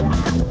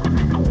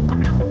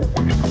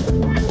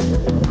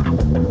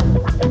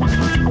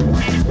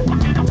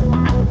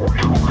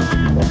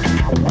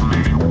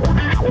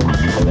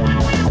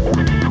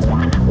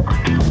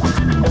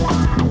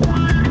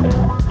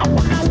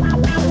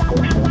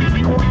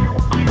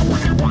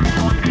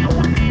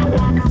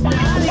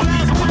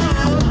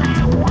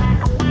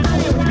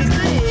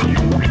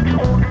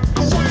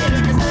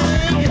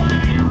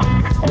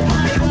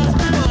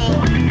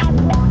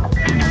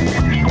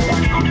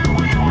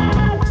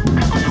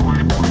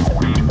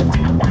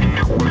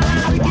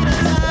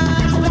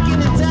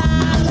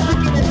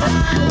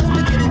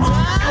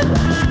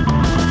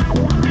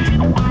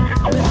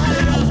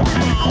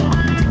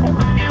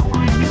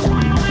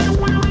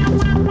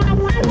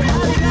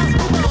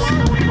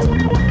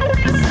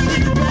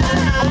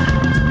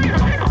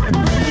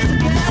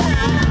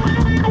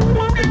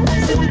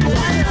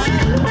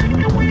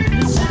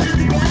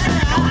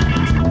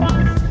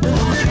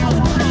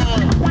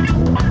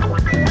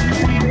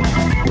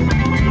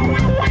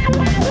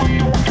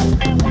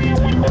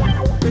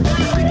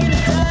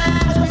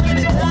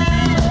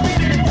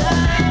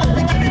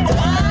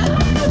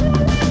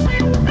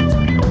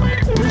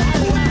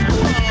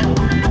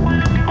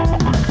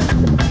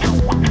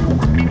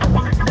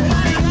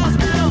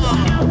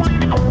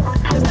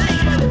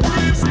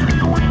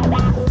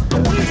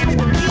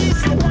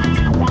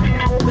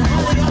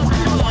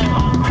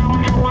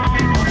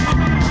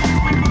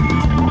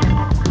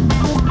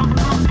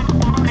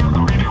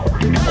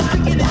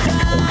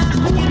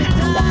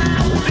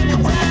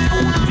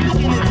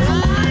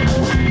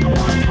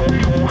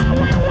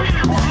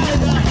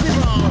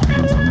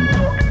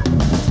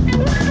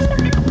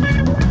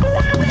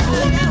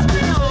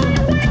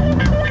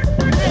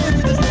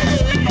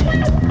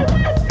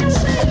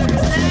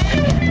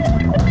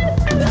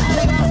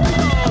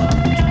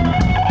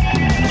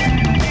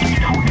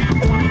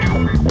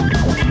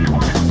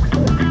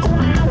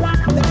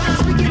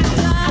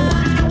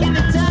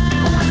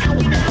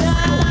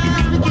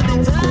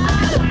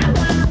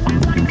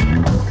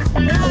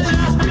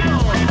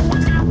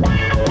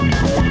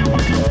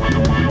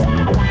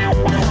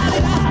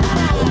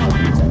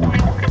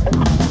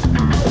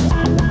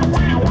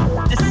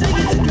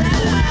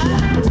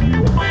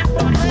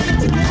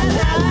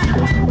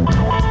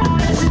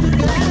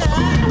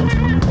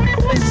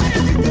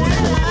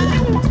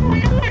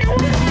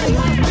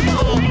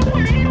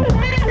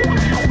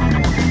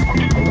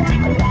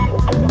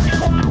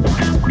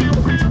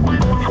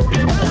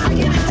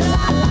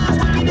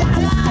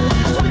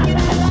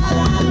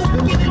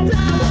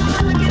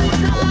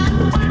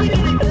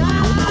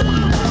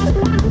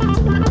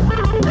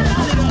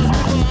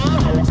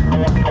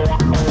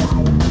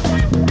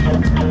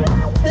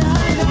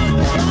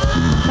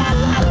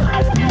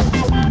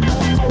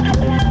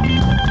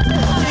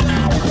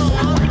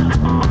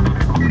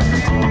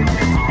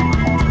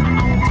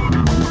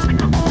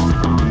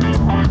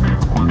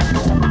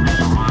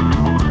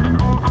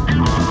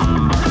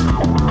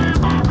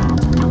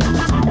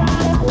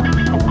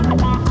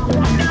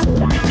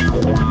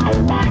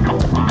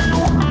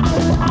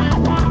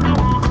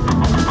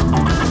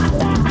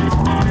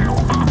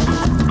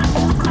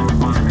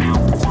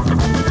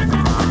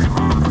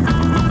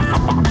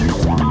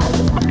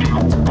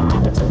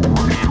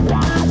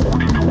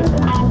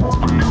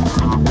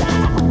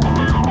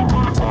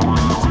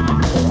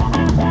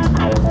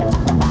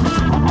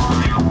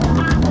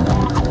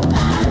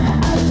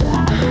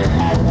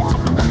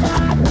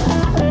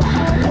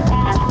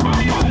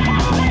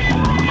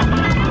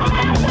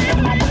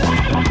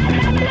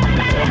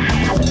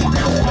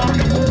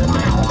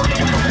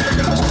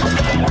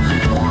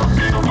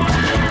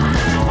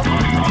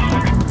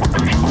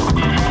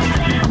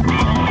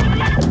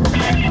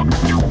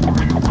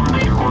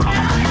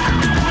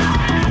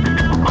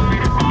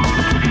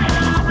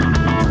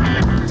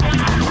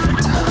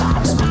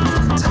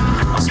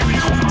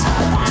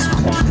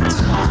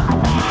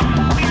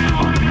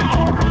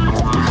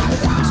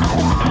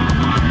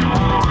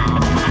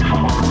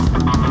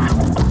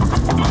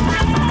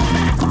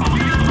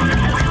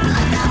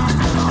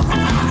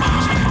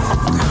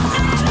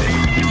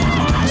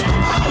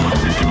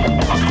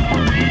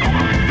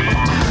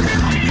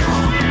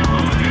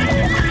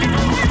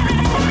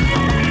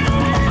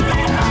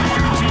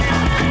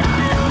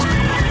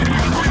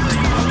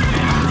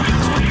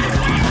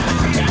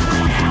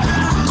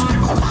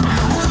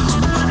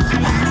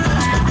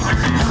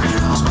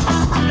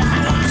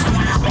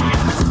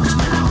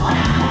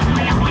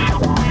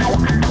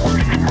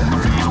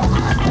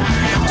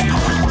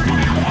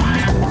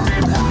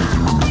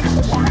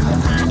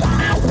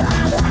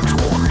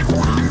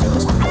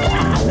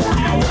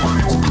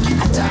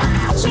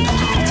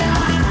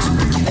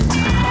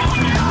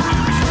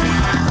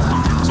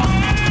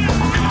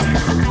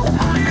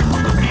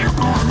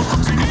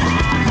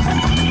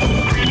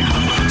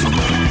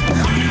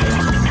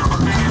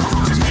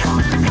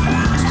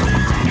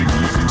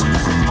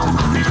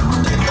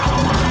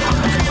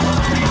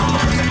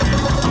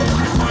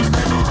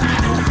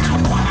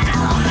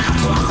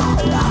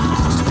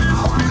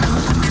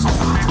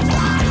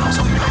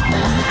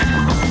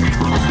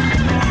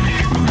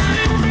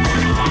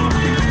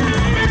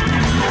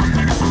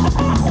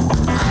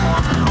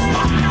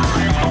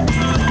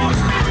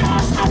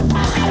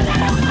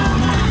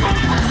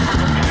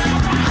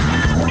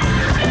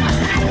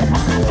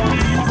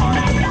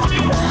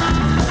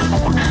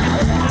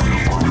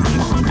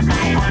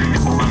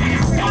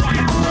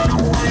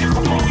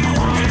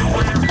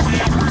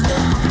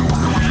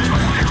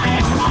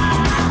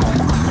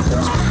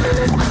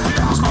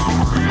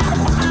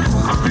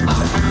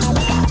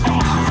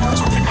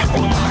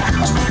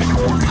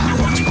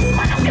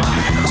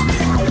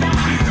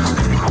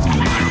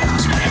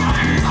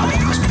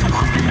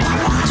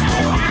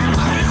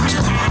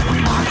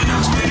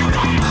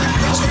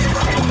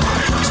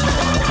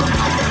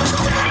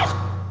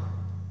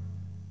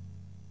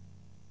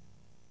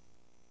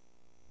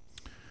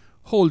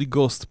 Holy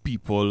Ghost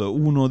People,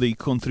 uno dei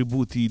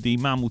contributi dei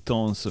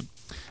Mammothons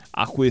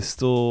a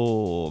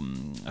questo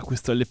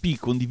LP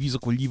condiviso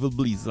con gli Evil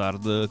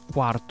Blizzard,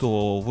 quarto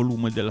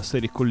volume della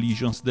serie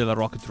Collisions della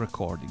Rocket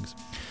Recordings.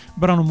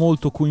 Brano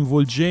molto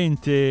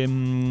coinvolgente,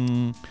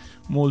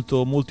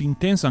 molto, molto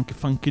intenso, anche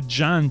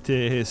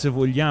fancheggiante se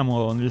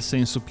vogliamo, nel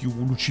senso più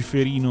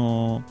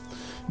luciferino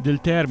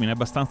del termine,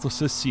 abbastanza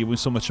ossessivo.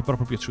 Insomma, ci è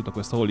proprio piaciuta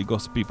questa Holy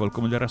Ghost People,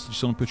 come del resto ci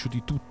sono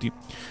piaciuti tutti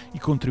i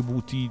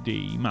contributi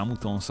dei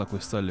Mammothons a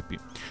questo LP.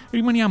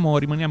 Rimaniamo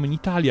in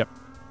Italia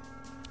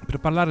per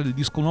parlare del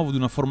disco nuovo di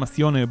una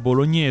formazione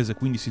bolognese,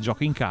 quindi si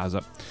gioca in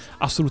casa,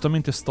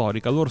 assolutamente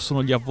storica. Loro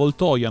sono gli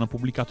Avvoltoi, hanno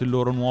pubblicato il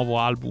loro nuovo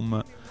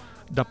album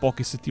da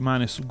poche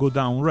settimane su Go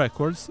Down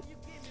Records,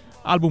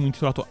 album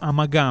intitolato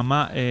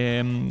Amagama.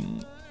 È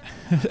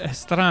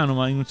strano,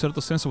 ma in un certo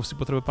senso si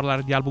potrebbe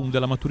parlare di album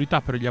della maturità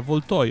per gli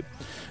Avvoltoi,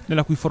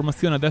 nella cui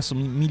formazione adesso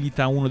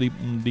milita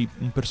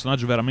un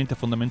personaggio veramente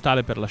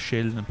fondamentale per la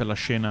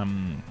scena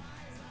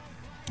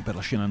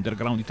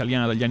underground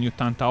italiana dagli anni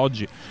 80 a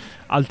oggi,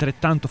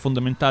 altrettanto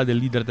fondamentale del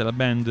leader della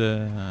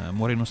band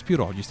Moreno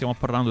Spiroggi. Stiamo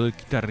parlando del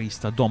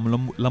chitarrista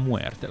Dom La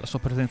Muerte. La sua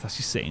presenza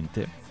si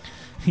sente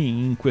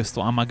in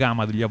questo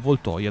Amagama degli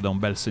Avvoltoi, è da un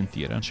bel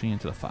sentire, non c'è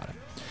niente da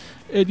fare.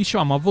 E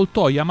dicevamo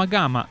Avvoltoi,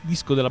 Amagama,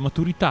 disco della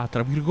maturità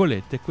tra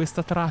virgolette.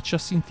 Questa traccia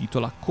si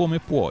intitola Come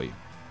Puoi.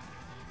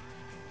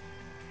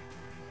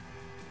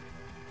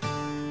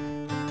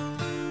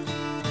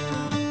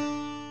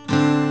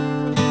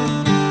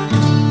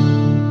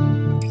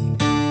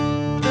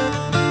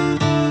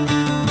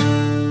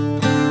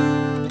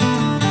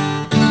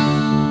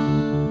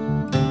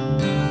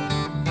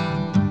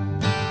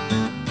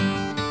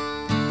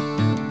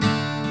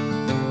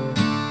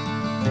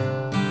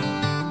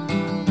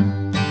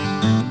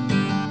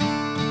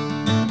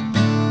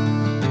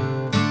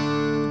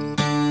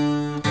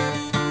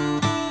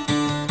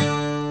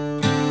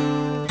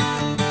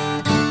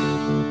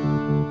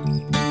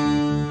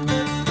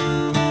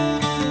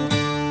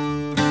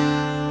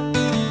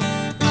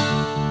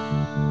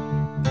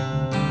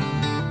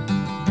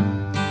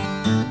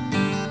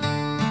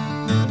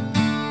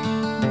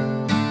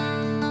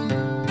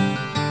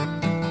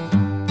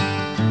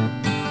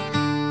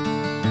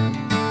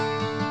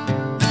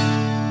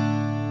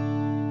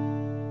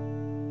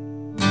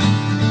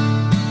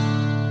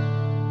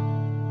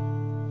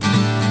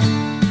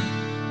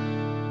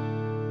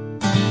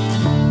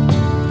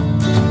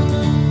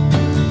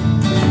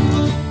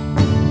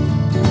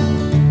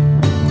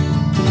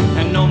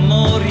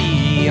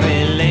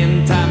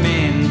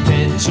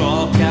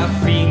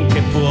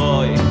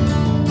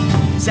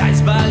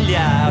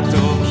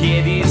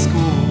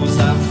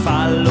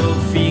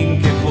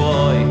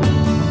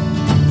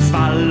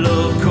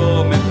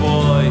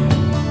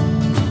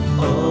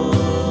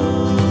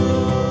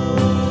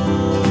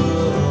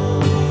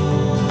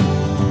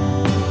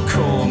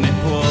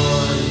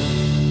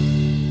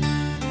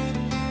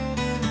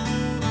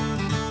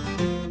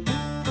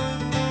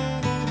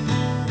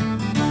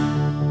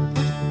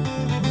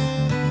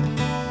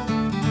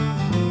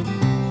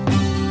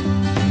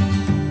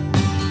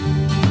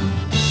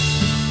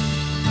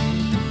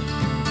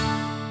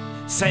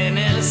 Se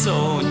nel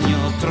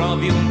sogno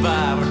trovi un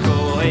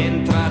varco,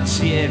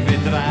 entraci e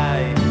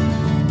vedrai.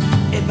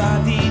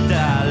 Evadi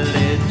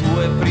dalle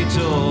tue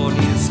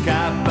prigioni,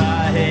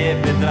 scappa e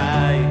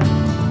vedrai.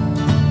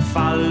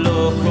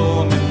 Fallo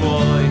come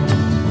puoi.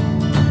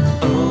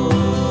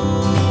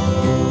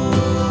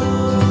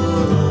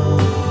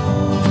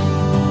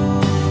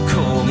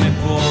 Come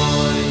puoi.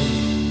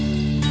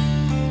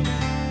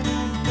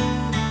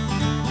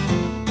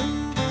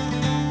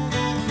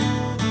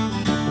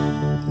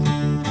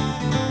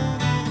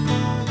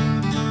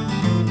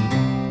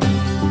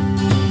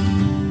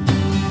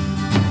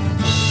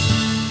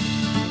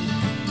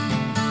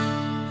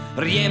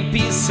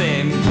 Riempi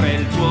sempre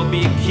il tuo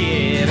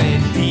bicchiere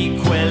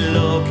di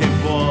quello che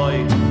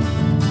vuoi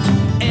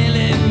e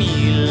le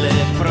 1000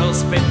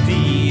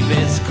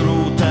 prospettive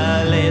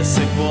scrutale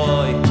se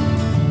puoi.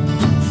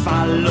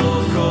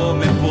 Fallo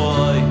come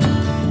puoi.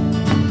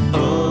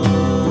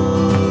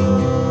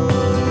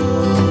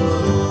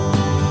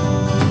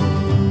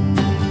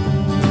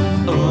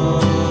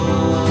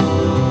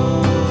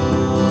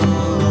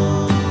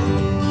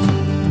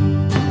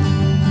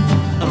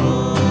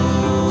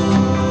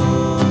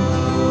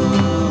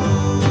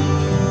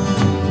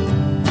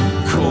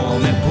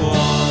 Come puoi.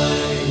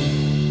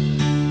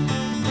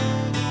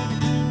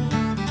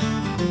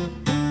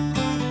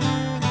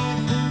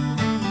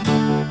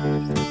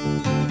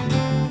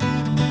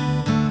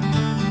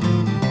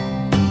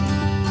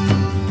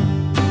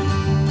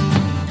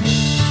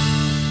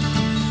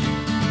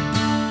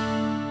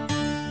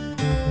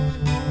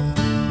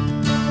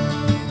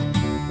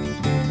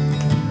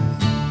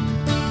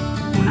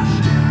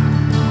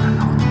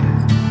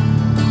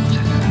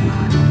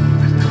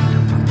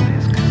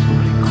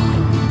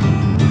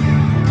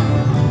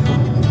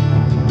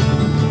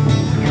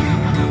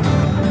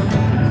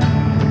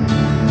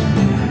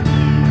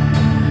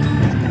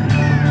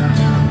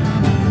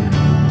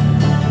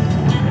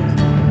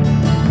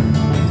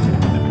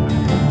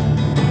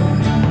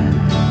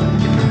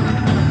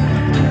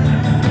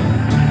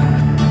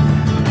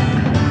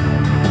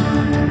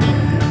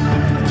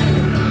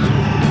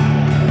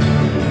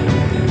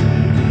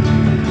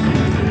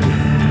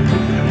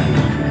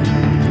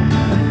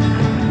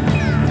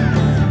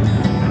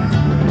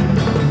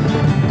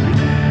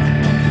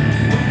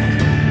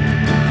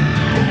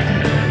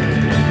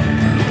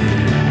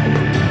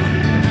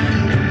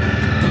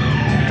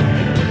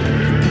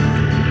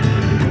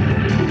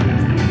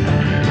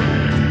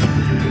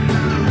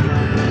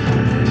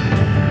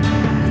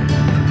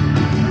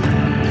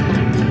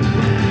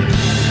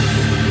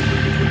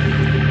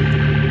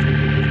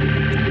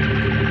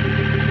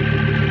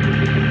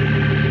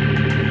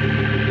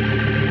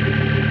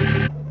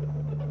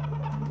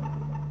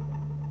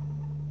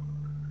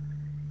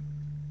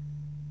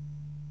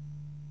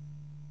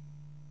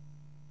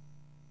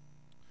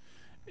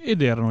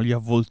 Ed erano gli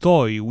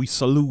Avvoltoi, We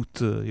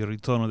Salute, il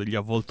ritorno degli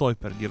Avvoltoi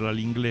per dirla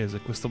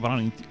all'inglese, questo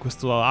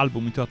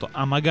album intitolato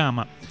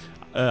Amagama,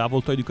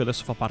 Avvoltoi di cui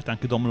adesso fa parte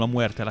anche Dom La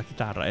Muerte alla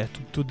chitarra, è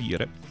tutto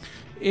dire.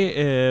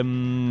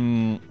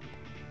 E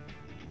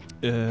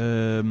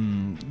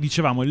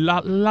dicevamo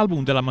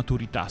l'album della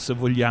maturità, se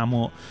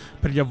vogliamo,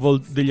 per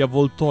degli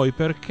Avvoltoi,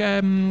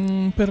 perché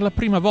per la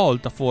prima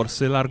volta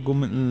forse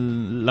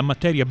la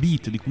materia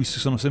beat di cui si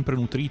sono sempre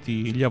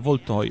nutriti gli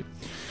Avvoltoi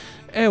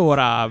è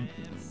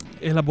ora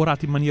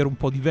elaborati in maniera un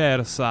po'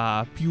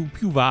 diversa, più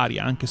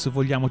varia, anche se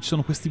vogliamo. Ci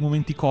sono questi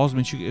momenti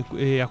cosmici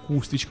e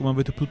acustici, come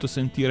avete potuto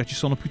sentire, ci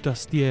sono più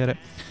tastiere,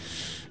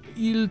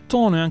 il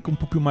tono è anche un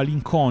po' più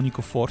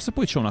malinconico forse,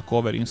 poi c'è una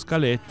cover in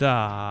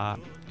scaletta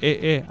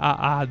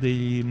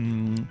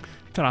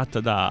tratta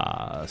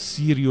da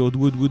Sirio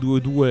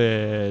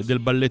 2222 del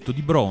balletto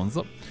di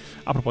bronzo,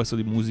 a proposito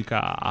di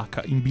musica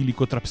in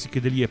bilico tra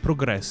psichedelia e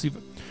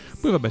progressive.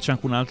 Poi vabbè c'è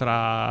anche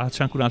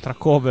un'altra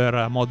cover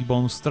a mo' di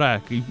bonus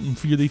track, Un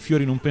figlio dei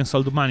fiori non pensa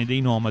al domani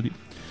dei Nomadi,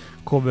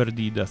 cover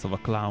di Death of a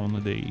Clown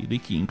dei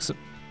Kinks,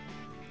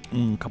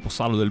 un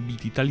caposaldo del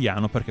beat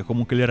italiano, perché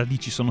comunque le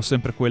radici sono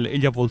sempre quelle e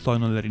gli Avvoltoi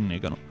non le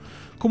rinnegano.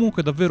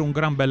 Comunque davvero un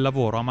gran bel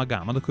lavoro,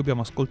 Amagama, da cui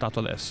abbiamo ascoltato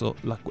adesso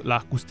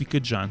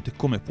l'acusticheggiante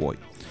Come puoi.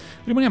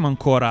 Rimaniamo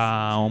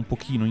ancora un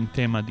pochino in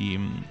tema di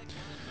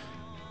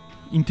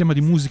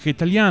musica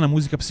italiana,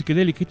 musica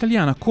psichedelica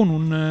italiana,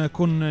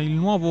 con il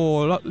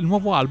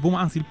nuovo album,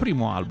 anzi il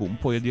primo album,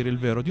 poi a dire il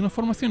vero, di una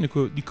formazione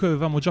di cui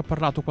avevamo già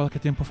parlato qualche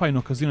tempo fa in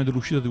occasione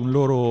dell'uscita di un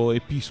loro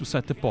EP su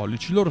 7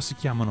 pollici. Loro si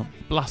chiamano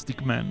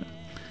Plastic Man.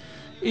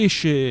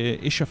 Esce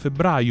a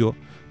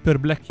febbraio per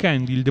Black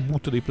Candy il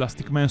debutto dei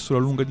Plastic Man sulla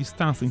lunga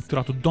distanza,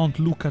 intitolato Don't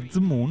Look at the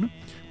Moon.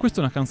 Questa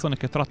è una canzone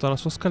che tratta dalla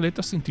sua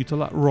scaletta, si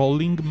intitola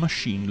Rolling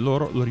Machine.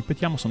 Loro, lo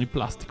ripetiamo, sono i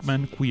Plastic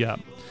Man qui a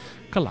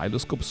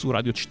Kaleidoscope su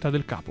Radio Città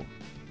del Capo.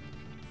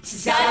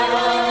 She's got a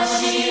rolling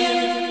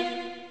machine.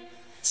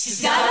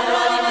 She's got a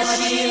rolling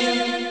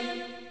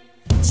machine.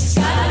 She's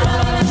got a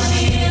rolling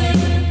machine.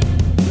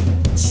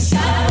 She's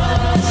got a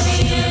rolling machine. She's got a rolling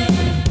machine.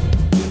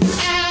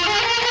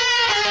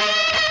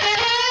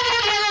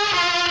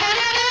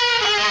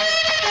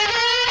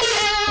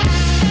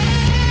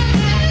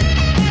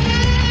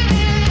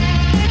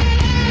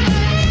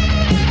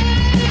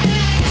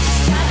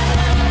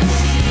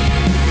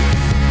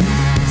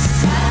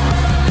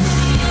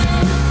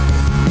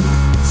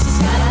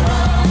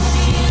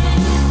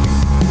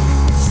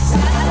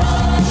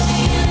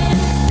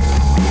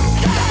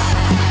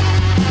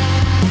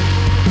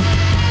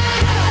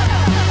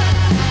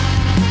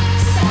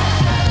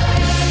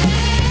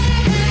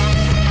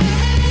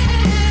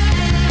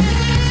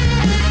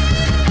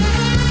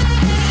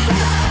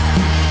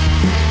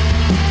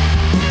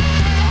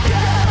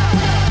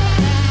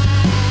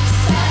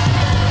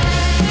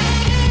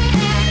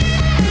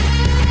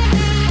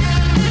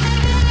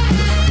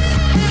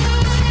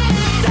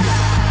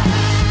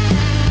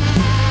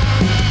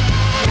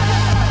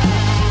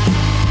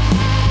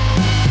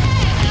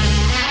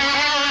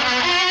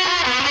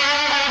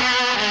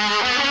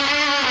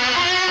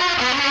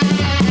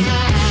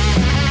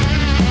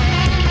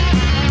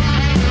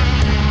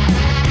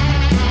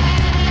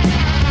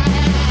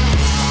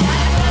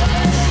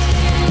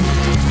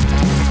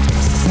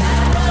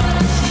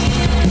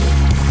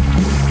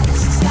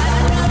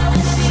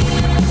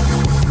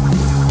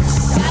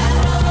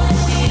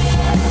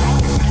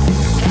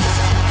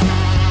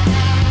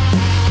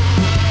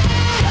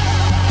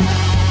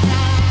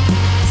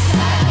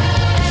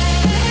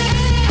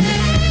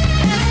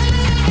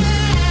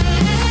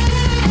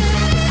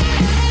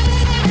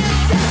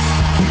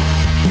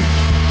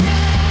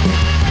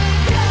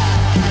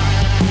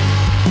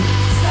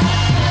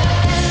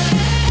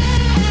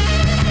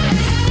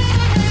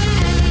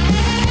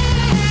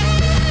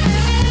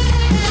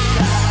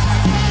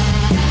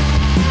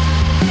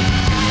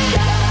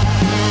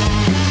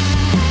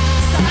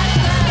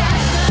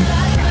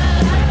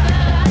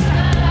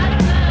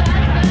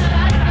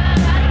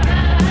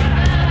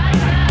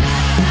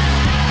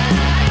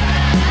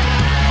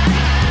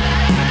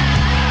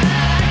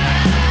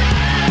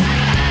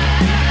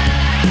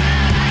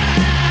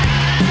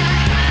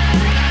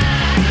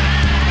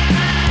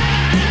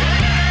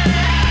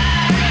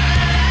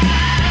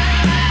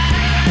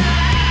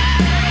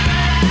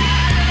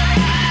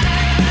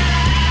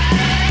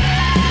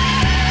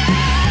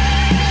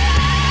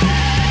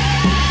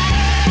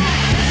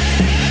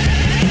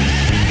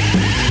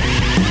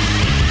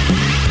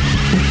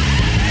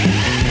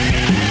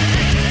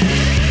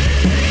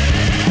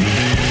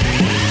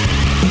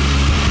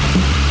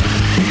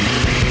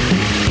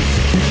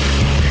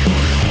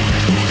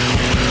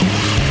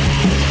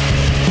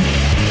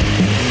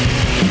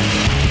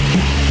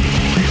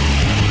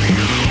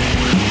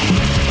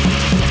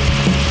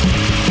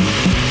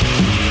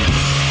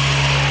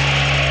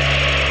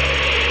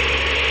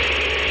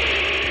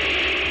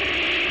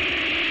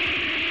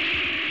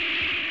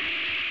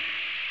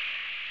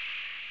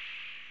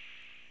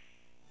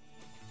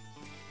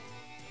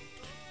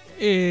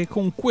 E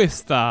con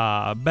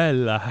questa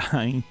bella,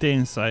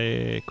 intensa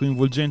e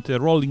coinvolgente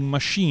Rolling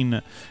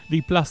Machine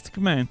dei Plastic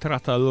Man,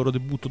 tratta dal loro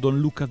debutto Don't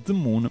Look at the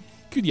Moon,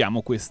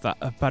 chiudiamo questa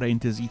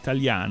parentesi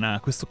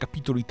italiana, questo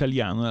capitolo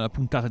italiano nella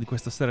puntata di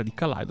questa sera di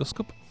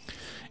Kaleidoscope,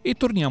 e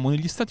torniamo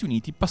negli Stati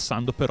Uniti,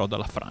 passando però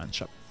dalla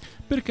Francia,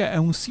 perché è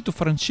un sito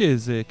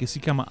francese che si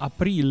chiama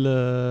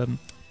April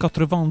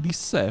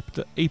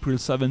 97, April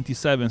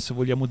 77 se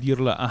vogliamo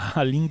dirla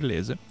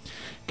all'inglese,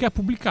 che ha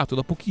pubblicato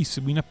da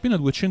pochissimo, in appena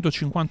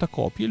 250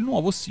 copie, il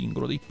nuovo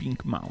singolo dei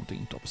Pink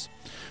Mountaintops.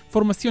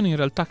 Formazione in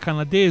realtà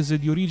canadese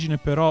di origine,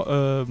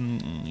 però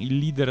il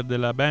leader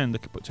della band,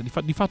 che poi,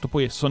 di fatto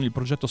poi sono il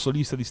progetto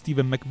solista di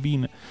Steven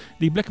McBean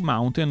dei Black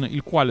Mountain,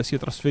 il quale si è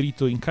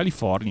trasferito in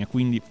California,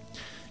 quindi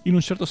in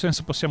un certo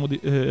senso possiamo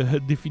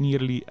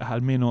definirli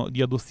almeno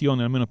di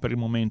adozione, almeno per il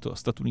momento,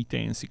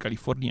 statunitensi,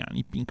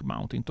 californiani, Pink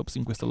Mountaintops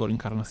in questa loro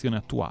incarnazione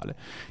attuale.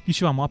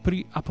 Dicevamo,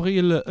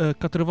 April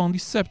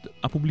 97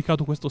 ha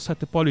pubblicato questo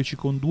 7 pollici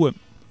con 2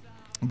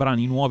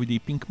 brani nuovi dei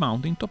Pink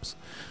Mountaintops.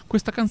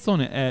 Questa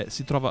canzone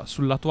si trova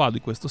sul lato A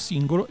di questo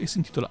singolo e si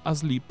intitola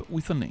Asleep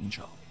with an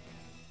Angel.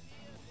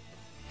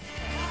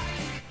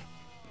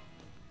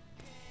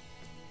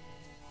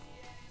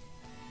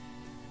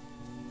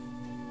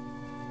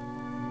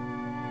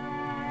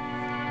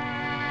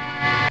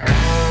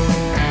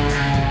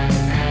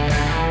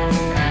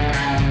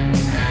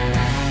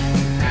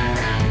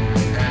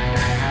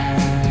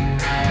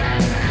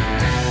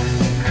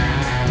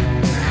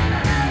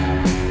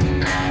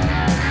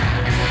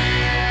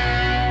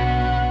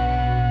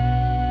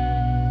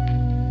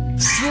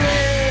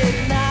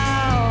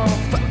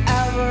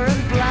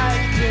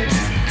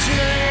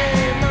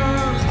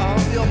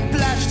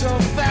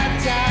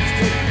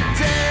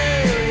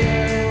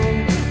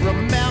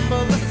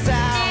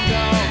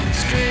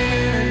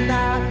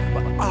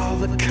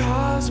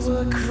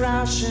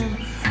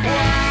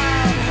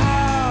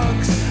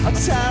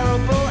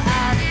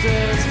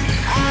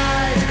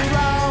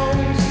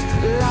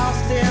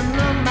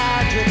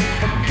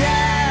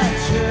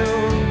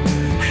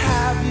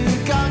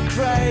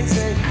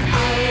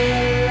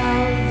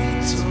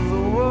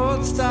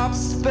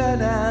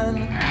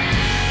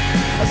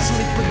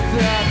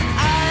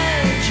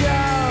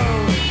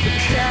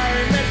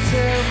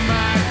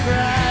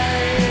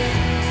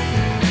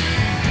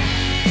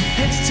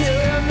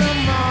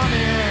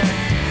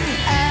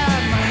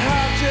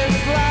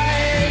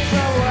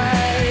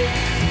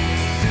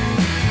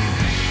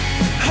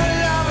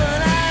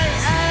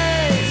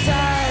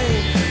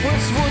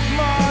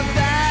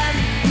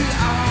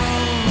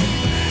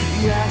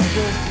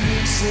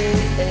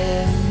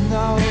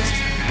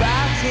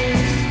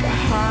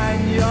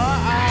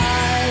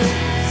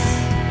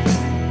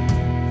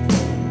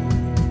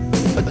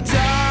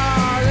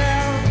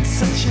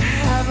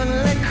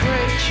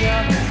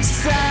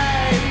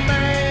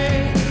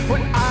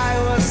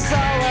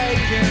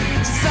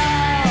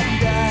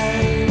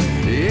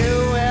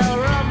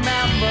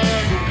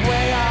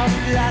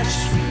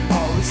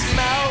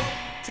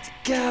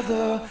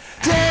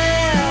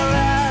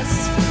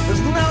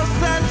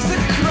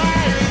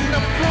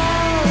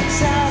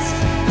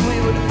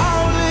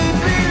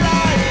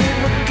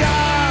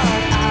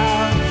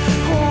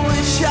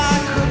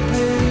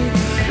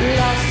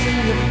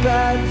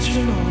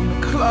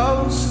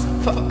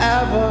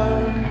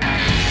 Forever,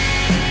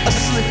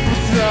 asleep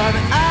with an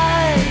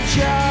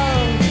angel,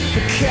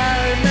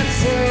 carry me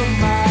to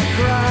my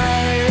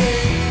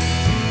grave.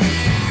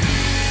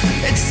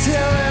 It's 2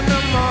 in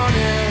the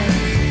morning,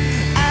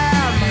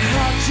 and my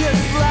heart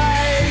just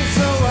flies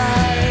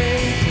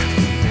away.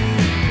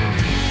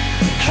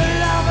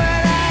 Love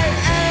it ain't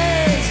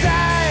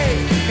easy,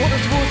 what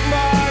is worth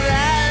more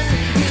than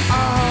you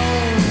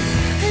own?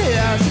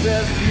 Yes,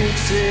 there's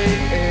beauty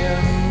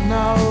in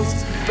those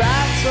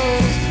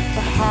battles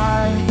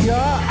behind your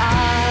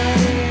eyes.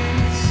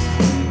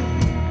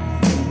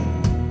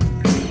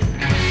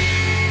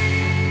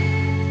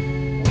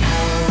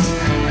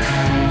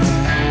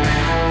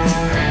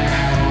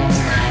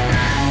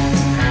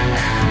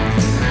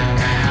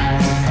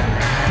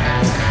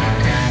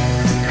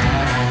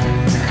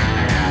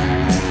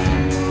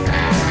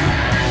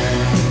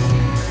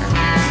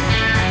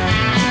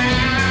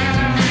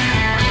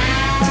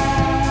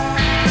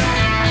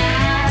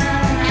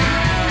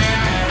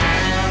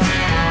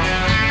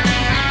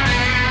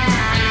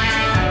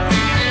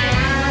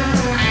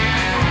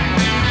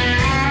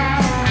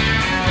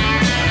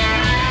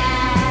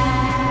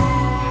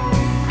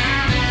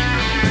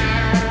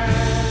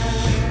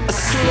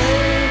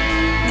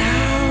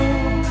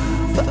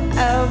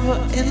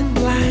 In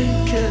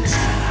blankets,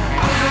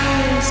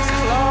 eyes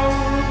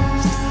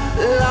closed,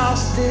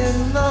 lost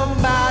in the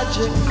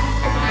magic.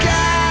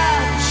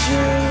 Got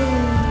you.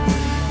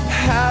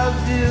 Have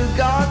you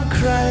gone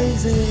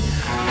crazy?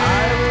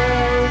 I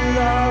will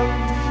love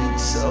you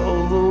till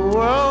the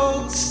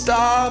world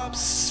stops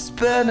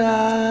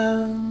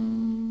spinning.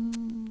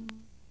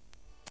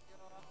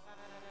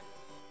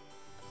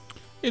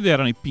 Ed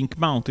erano i Pink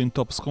Mountain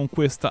Tops con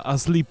questa A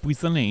Sleep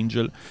With An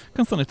Angel,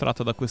 canzone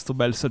tratta da questo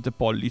bel 7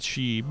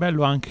 pollici,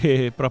 bello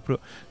anche proprio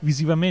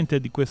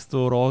visivamente, di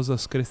questo rosa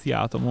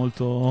screziato,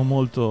 molto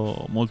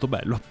molto molto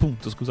bello,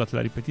 appunto, scusate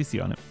la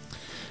ripetizione.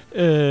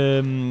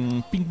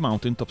 Pink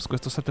Mountain Tops,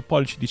 questo 7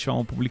 pollici,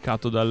 diciamo,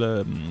 pubblicato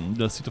dal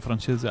sito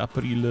francese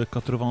April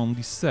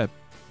 97.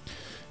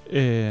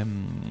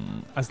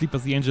 A Sleep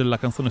As The Angel, la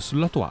canzone sul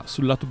lato A.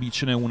 Sul lato B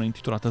ce n'è una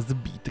intitolata The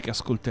Beat, che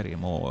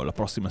ascolteremo la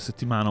prossima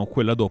settimana o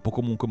quella dopo,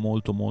 comunque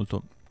molto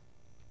molto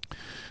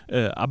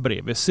a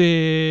breve.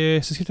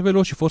 Se siete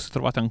veloci forse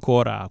trovate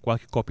ancora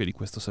qualche copia di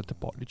questo 7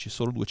 pollici,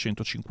 solo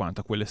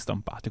 250 quelle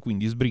stampate,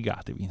 quindi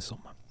sbrigatevi,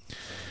 insomma.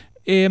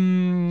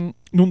 Non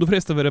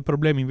dovreste avere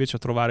problemi invece a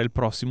trovare il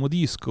prossimo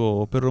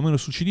disco, perlomeno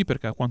su CD,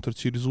 perché a quanto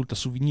ci risulta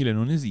su vinile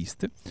non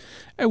esiste.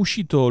 È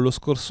uscito lo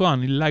scorso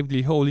anno il live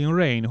di Hole in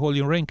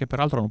Rain, che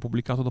peraltro hanno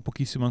pubblicato da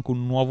pochissimo anche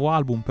un nuovo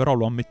album, però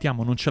lo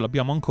ammettiamo non ce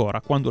l'abbiamo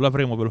ancora. Quando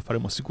l'avremo ve lo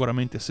faremo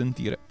sicuramente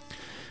sentire.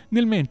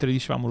 Nel mentre,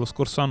 diciamo, lo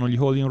scorso anno gli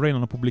Hole in Rain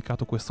hanno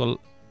pubblicato questo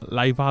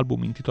live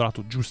album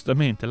intitolato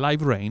giustamente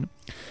Live Rain,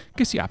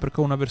 che si apre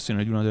con una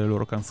versione di una delle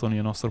loro canzoni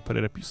a nostro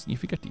parere più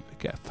significative,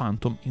 che è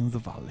Phantom in the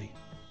Valley.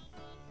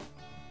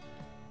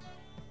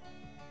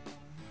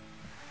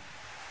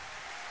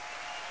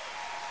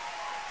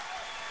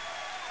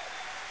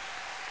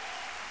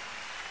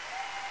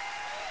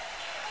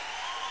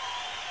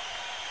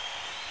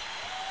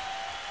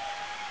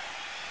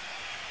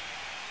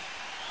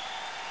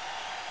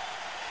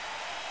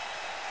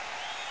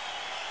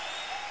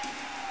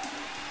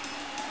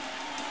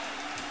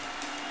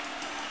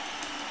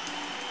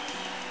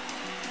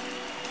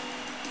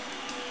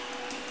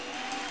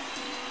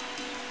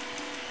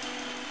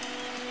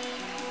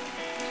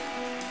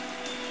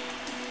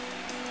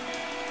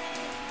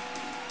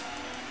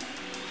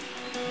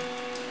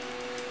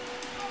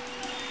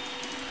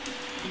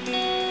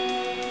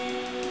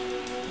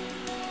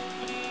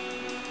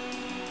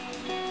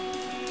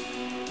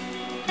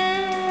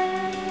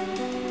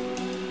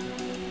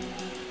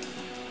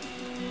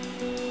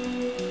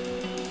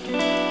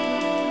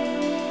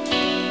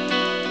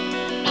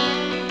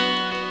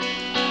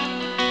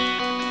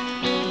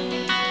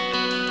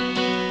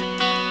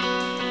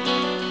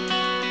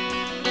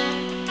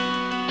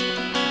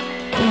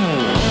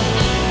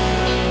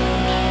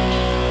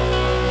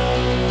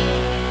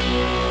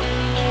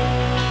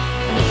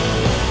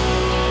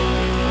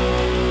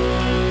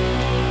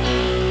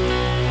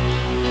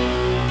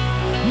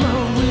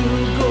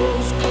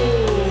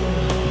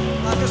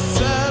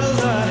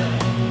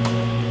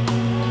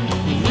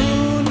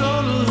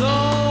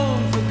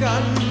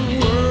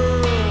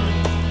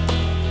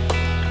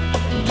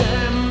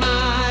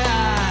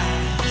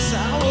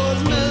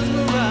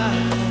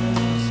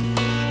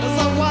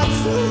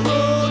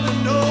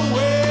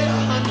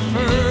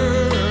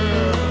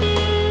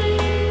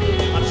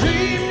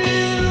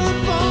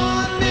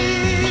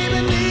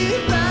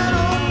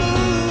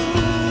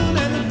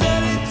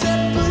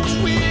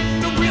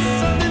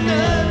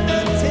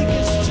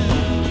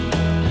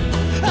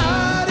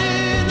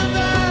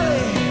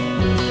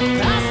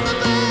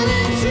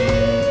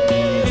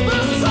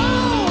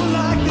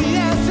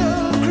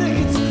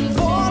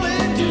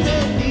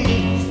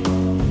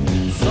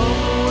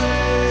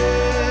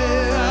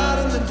 Somewhere out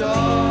in the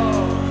dark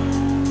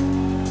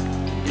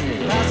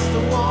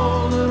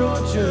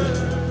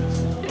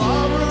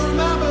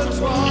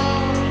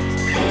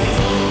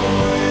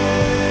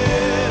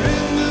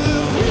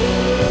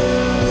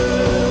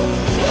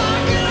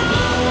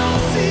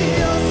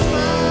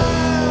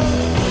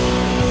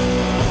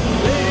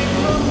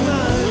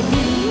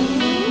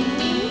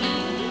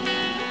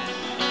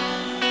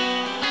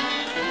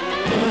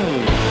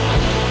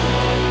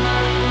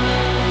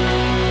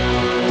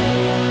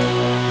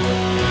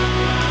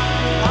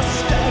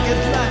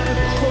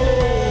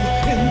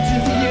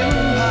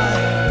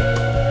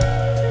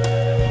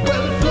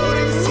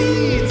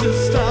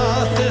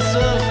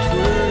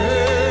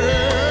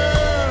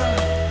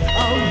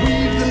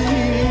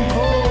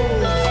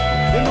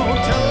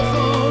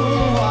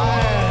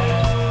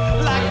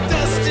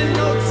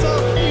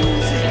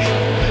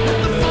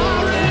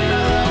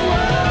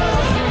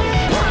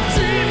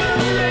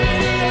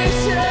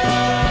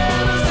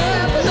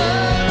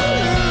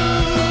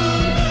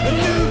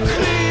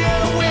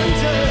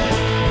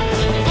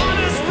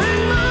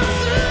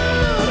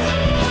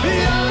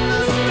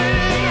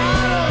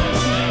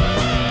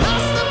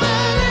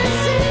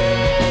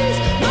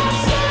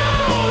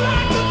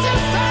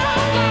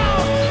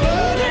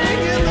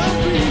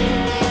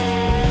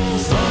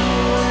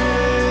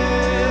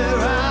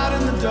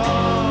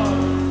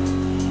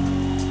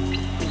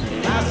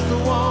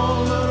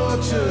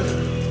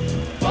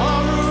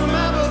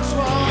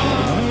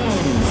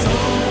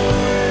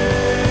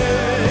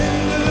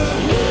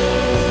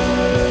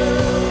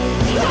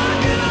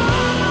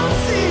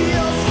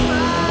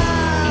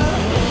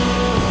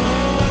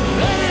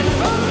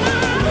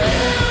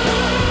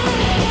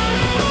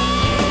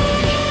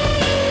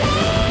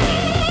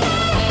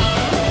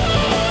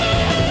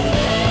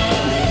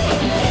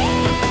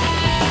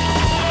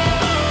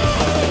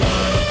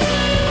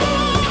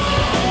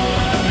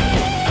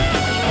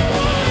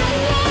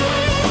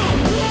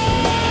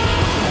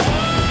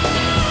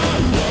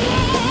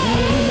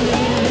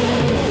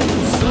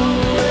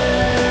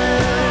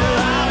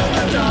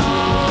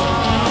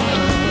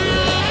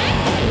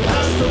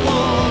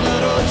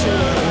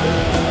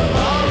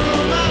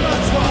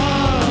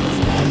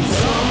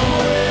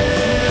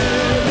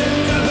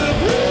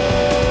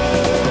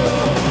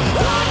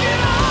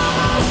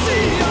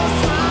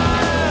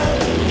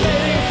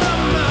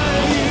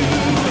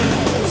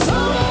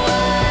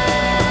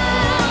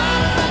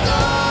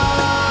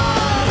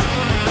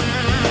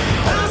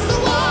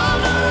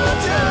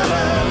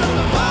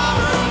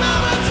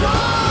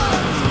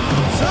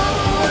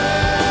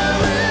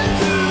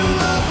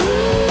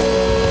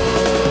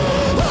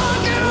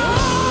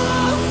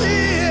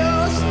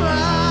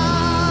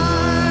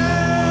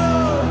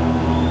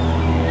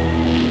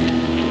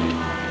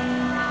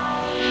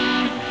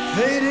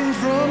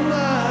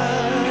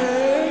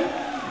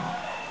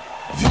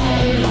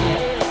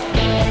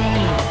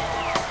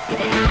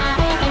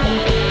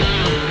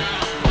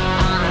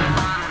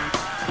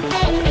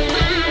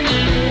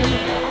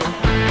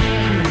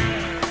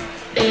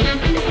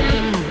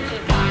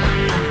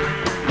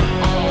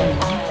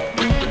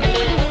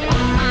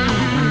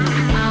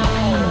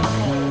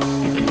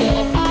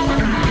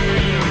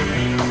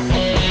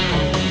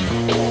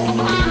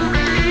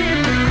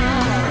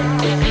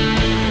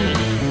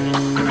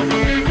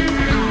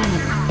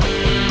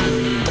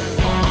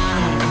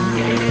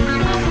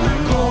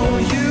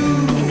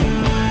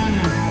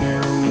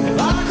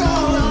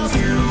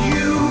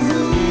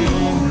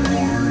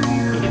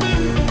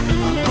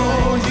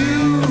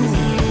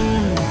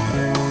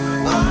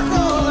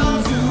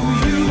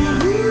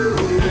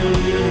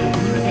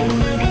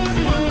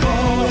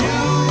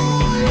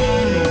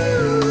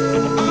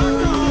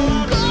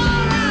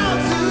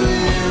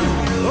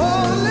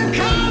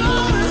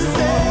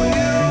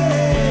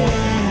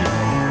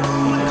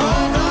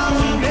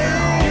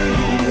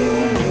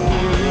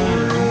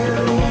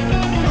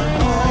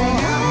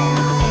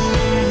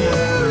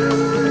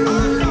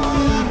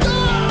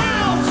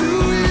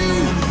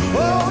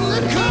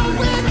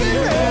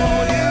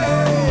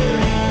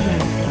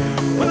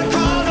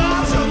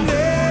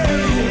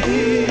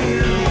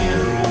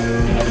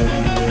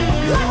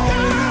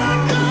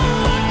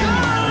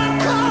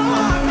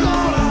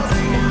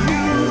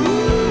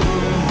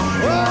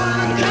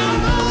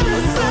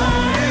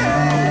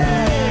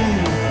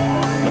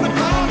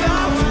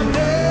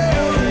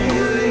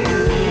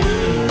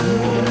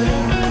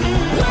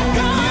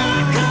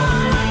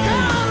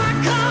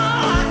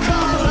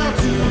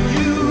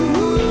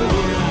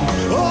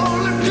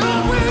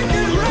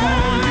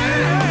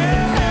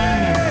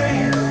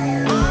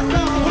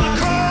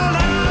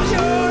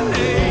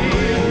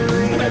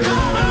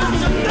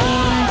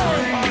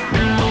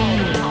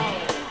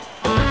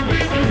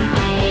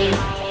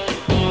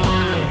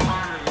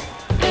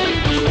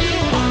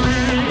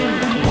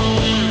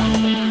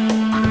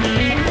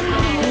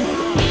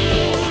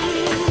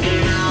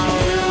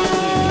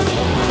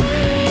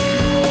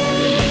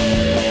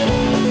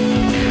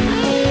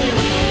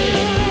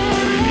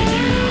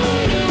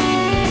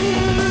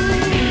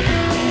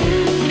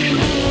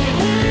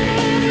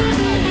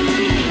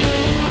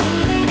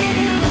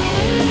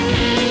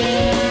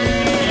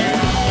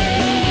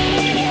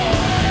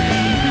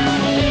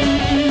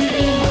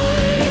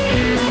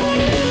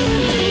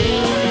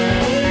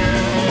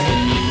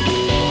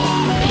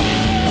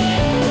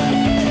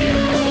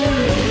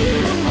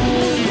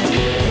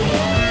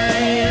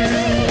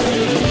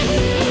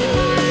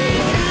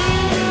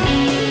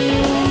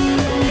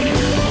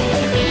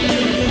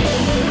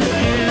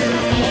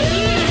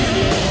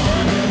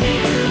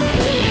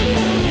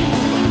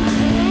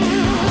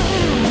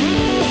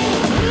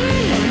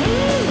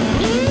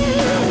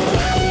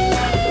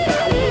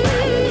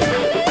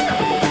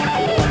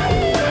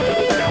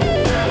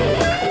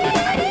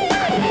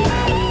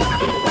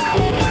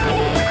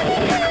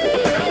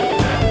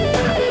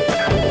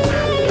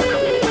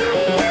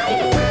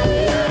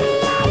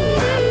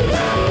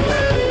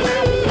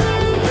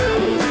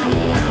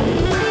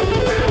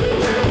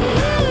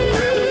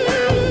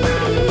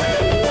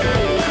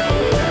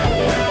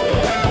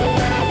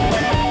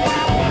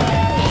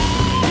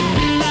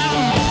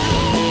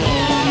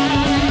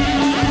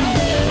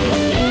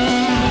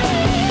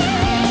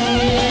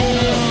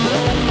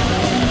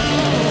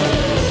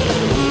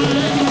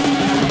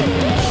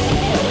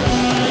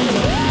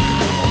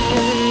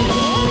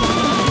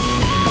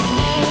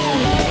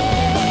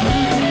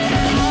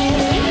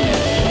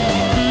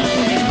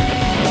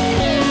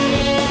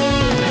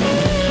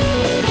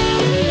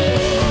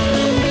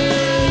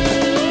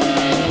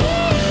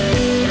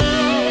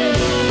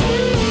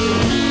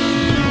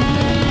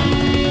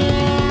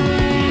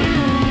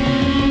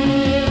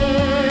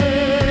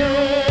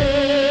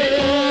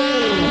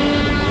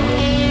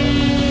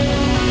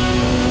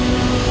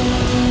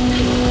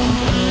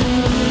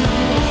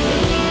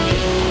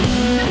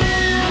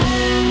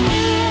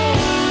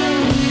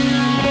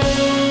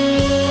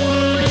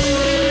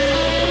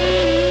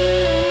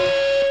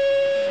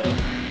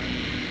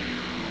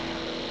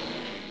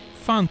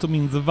Phantom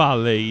in the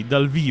Valley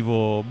dal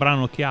vivo,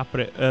 brano che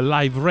apre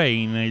Live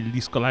Rain, il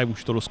disco live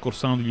uscito lo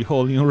scorso anno degli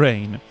Hall in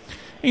Rain.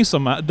 E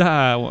insomma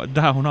dà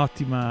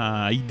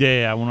un'ottima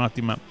idea,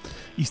 un'ottima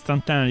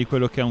istantanea di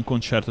quello che è un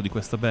concerto di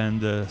questa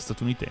band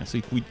statunitense,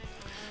 il cui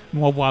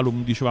nuovo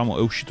album, dicevamo,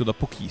 è uscito da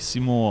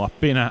pochissimo.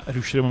 Appena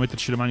riusciremo a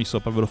metterci le mani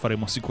sopra ve lo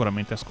faremo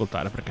sicuramente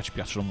ascoltare, perché ci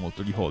piacciono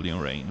molto gli Hall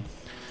in Rain.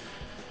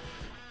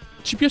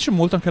 Ci piace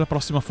molto anche la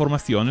prossima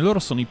formazione, loro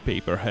sono i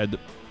Paperhead.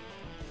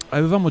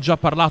 Avevamo già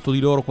parlato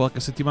di loro qualche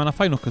settimana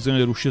fa in occasione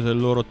dell'uscita del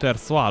loro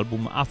terzo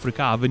album,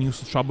 Africa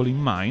Avenues Trouble in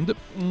Mind.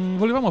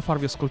 Volevamo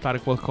farvi ascoltare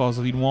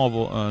qualcosa di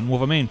nuovo,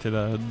 nuovamente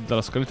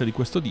dalla scaletta di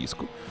questo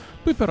disco.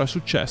 Poi però è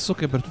successo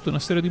che per tutta una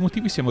serie di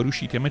motivi siamo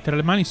riusciti a mettere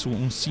le mani su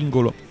un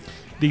singolo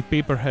dei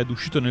Paperhead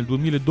uscito nel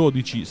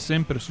 2012,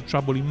 sempre su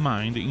Trouble in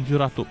Mind,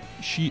 intitolato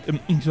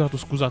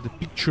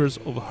Pictures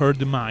of Her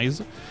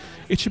Demise,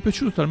 e ci è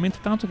piaciuto talmente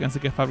tanto che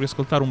anziché farvi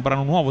ascoltare un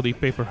brano nuovo dei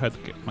Paperhead,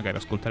 che magari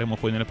ascolteremo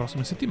poi nelle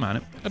prossime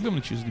settimane, abbiamo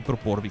deciso di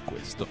proporvi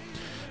questo.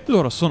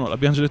 Loro sono,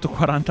 l'abbiamo già detto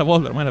 40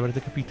 volte, ormai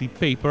l'avrete capito, i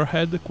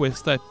Paperhead.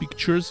 Questa è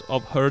Pictures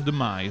of Her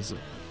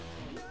Demise.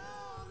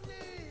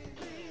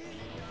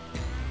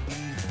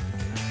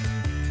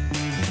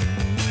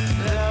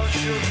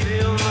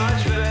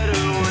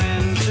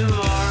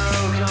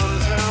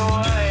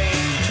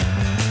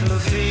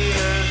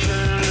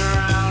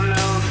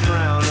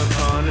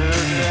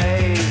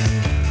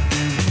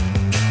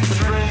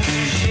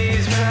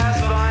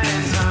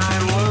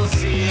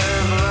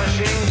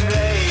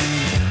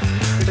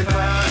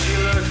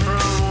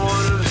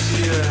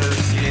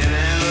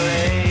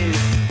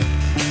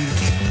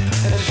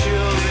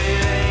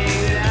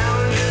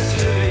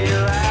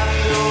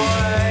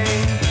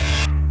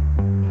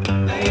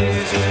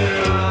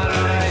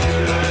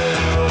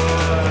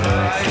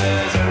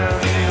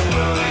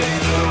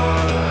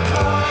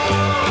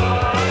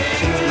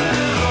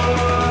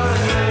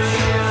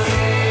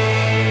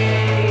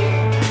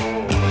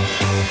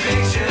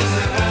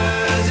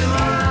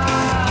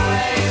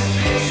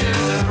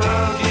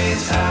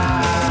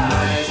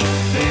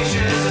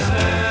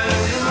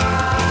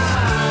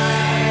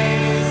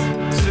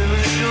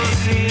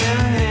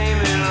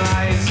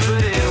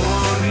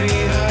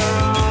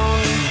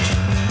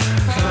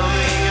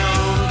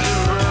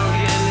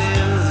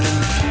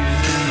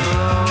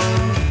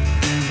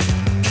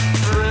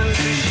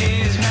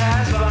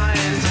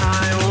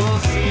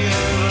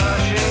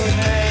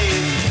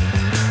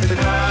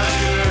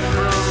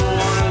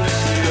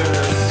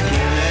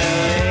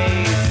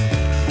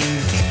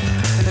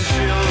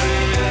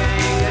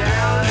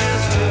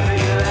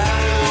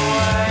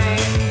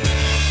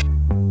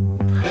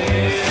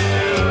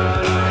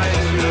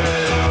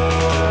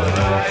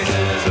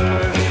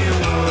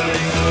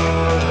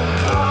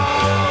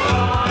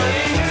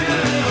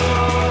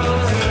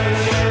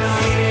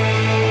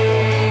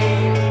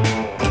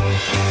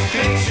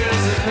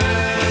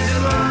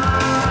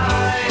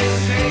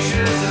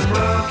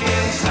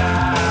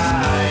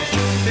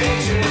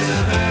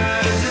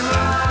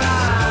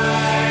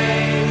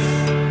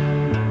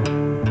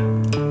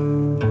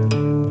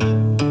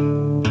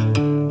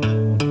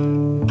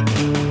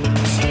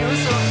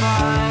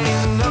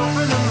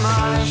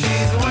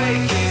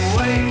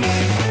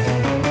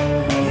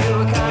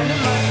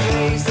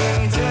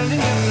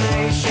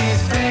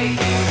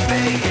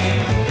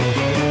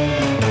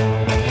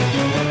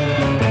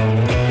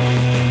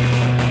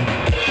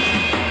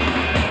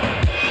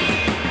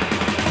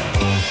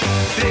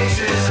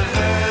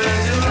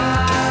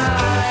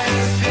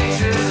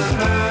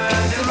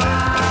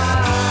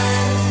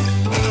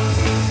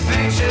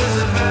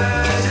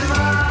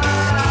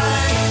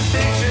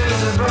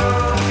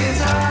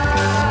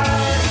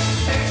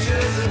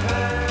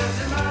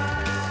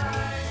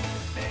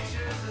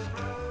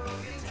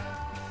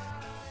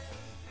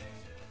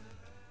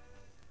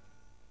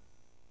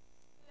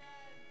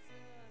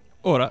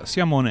 Ora,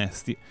 siamo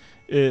onesti,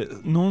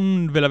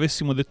 non ve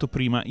l'avessimo detto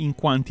prima, in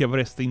quanti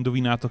avreste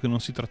indovinato che non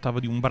si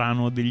trattava di un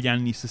brano degli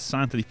anni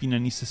 60, di fine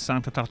anni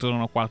 60, tratto da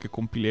una qualche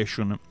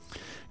compilation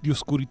di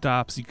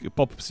oscurità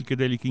pop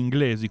psichedeliche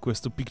inglesi,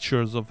 questo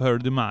Pictures of Her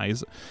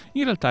Demise.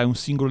 In realtà è un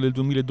singolo del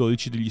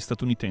 2012 degli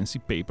statunitensi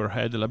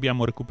Paperhead,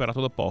 l'abbiamo recuperato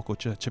da poco,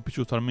 ci è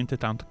piaciuto talmente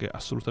tanto che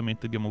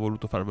assolutamente abbiamo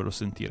voluto farvelo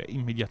sentire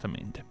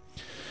immediatamente.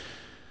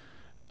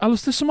 Allo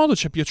stesso modo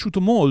ci è piaciuto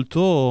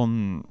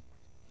molto.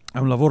 È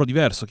un lavoro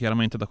diverso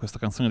chiaramente da questa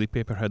canzone dei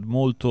Paperhead,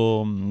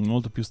 molto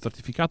più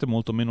stratificato e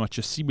molto meno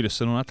accessibile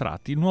se non a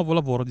tratti, il nuovo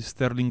lavoro di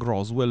Sterling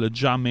Roswell,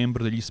 già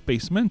membro degli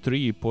Spaceman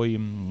 3, poi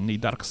nei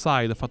Dark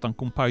Side ha fatto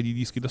anche un paio di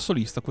dischi da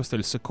solista. Questo è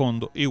il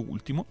secondo e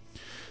ultimo,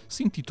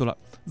 si intitola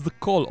The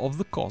Call of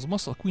the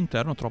Cosmos, al cui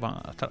interno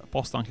trova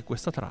posta anche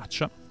questa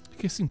traccia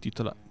che si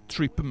intitola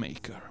Trip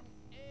Maker.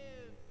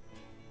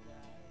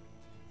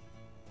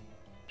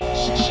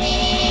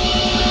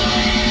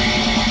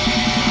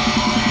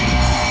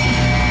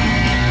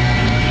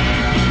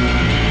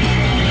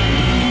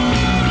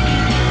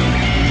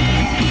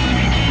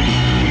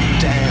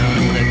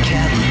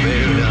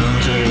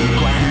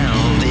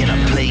 Underground in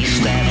a place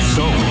that's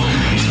so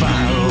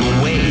far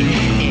away,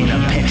 in a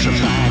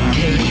petrified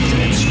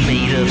cave.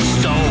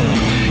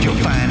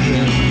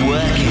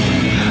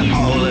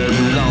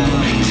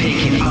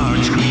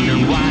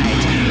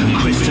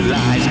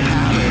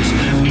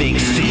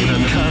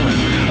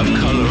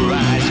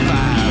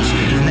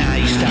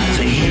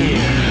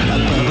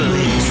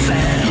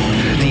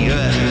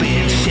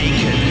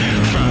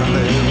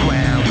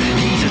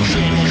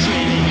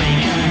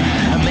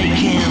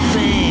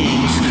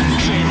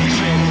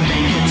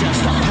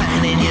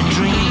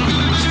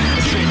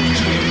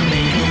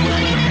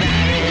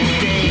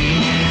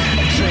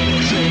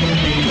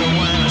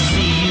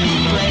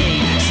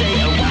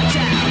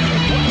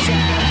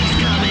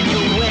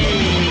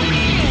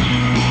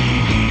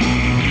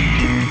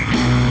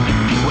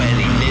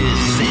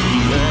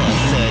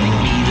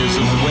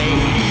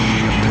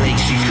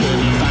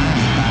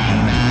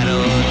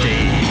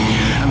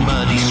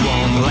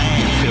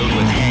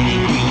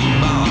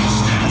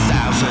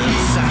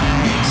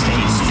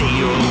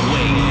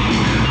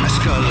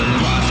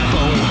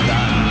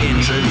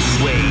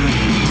 way.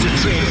 He's a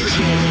trip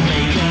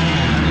maker,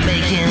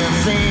 making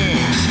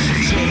things.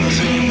 Trip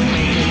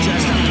maker,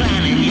 just a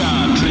plan in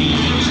your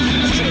dreams.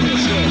 Trip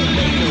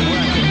maker,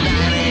 working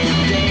night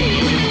and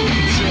day.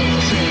 Trip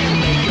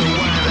maker,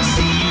 wanna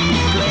see you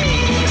play.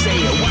 Say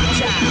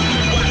watch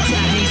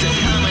out, he's a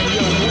coming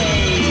your way.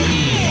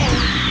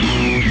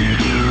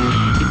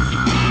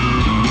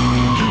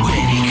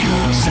 When he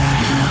comes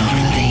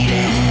out late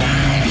at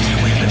night,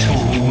 when the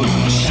full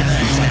moon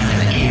shines down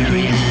the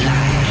area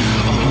light,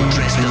 all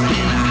dressed up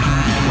in a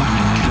high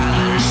white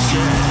collar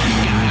shirt,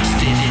 got a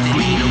stiff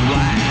green and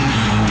white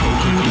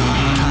polka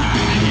dot tie.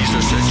 He's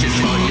a searching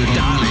for you,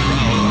 darling,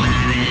 all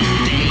night and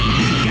day.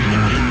 Got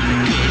a lot of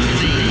good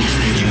things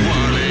that you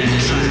wanna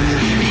try.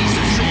 He's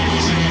a trip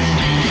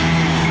maker,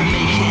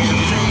 making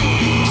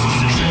things.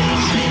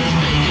 Trip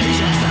maker,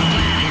 just a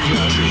plan in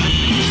your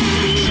dreams.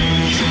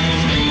 Trip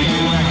maker,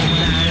 working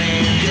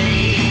night and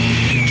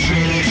day.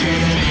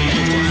 Trip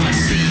maker, wanna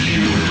see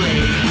you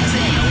play. I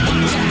said,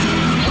 watch out,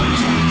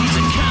 he's a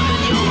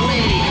coming your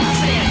way. I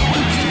said,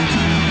 watch out,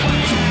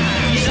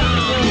 he's on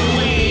the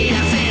way. I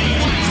said,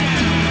 watch out,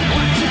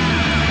 watch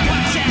out,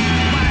 watch out,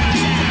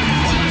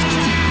 watch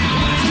out,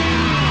 watch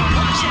out,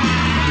 watch out.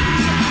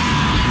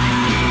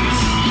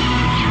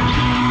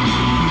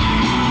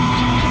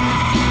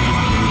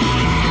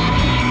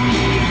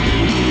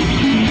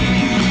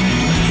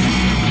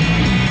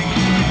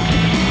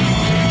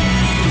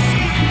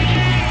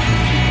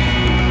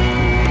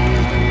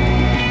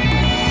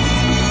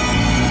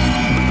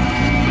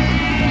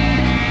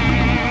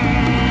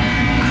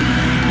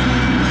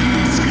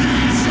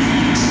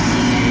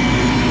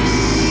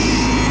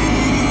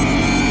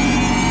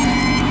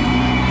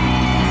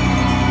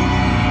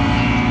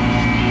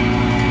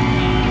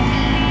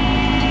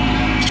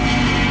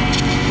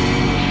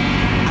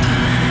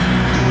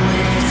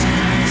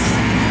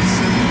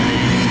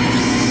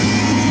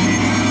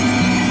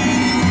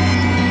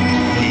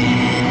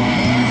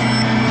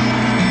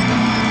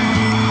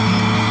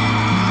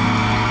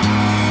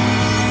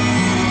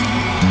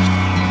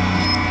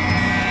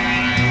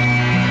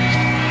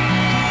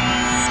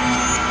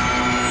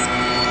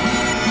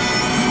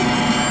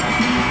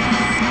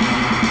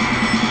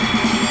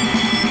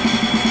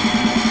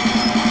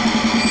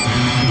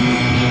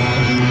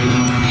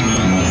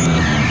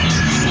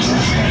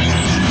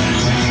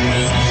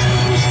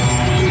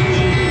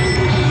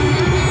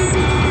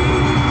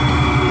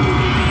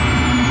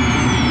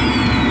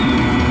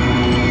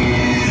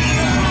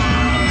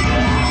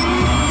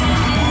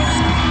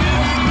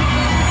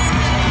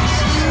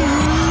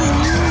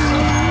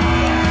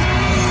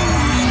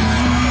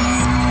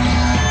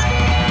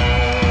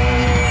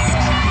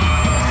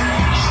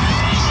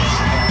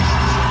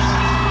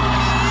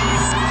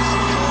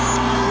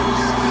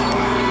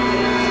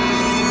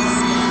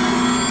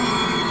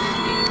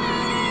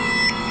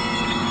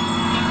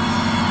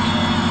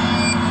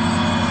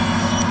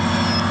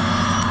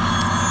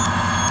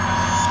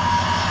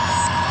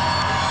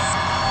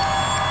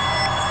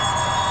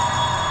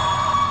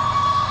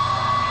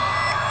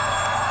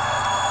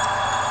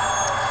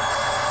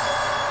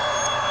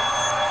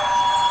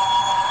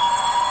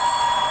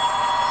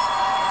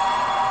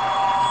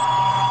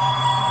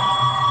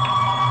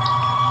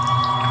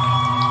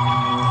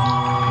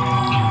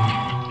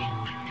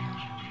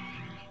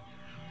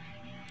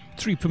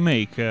 Trip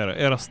Maker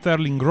era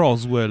Sterling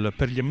Roswell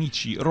per gli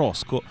amici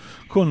Roscoe,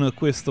 con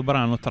questo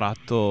brano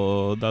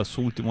tratto dal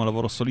suo ultimo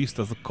lavoro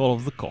solista The Call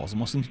of the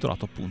Cosmos,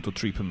 intitolato appunto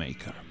Trip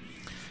Maker.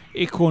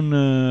 E con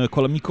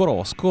l'amico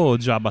Roscoe,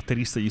 già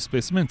batterista degli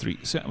Spaceman 3,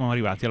 siamo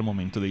arrivati al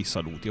momento dei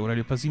saluti.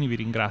 Aurelio Pasini vi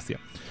ringrazia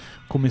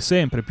come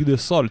sempre più del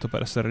solito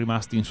per essere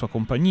rimasti in sua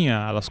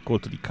compagnia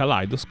all'ascolto di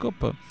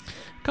Kaleidoscope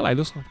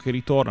che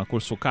ritorna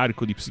col suo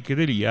carico di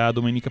psichedelia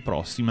domenica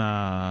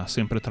prossima,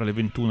 sempre tra le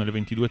 21 e le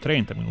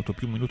 22:30, minuto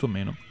più minuto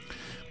meno,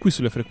 qui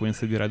sulle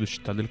frequenze di Radio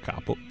Città del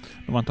Capo,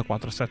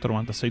 94.7,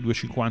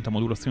 96.250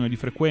 modulazione di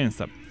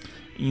frequenza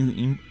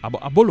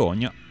a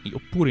Bologna,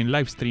 oppure in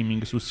live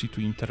streaming sul sito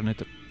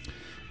internet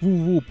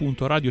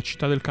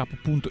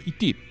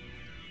www.radiocittadelcapo.it.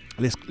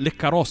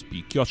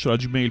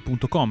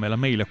 leccarospi@gmail.com è la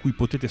mail a cui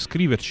potete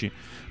scriverci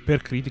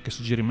per critiche,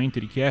 suggerimenti,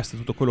 richieste,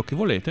 tutto quello che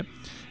volete.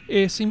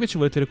 E se invece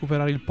volete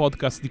recuperare il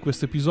podcast di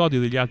questo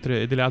episodio e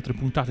delle altre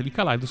puntate di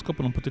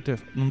Kaleidoscope,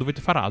 non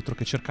dovete fare altro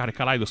che cercare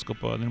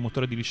Kaleidoscope nel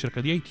motore di ricerca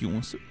di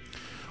iTunes,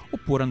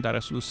 oppure andare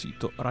sul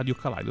sito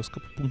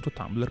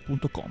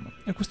radiokaleidoscope.tumblr.com.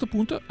 E a questo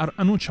punto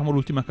annunciamo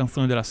l'ultima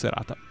canzone della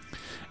serata.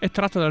 È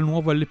tratta dal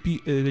nuovo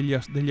LP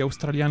degli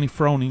australiani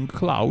Frowning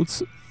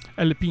Clouds,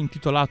 LP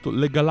intitolato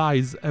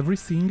Legalize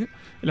Everything,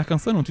 e la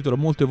canzone ha un titolo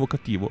molto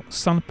evocativo,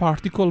 Sun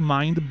Particle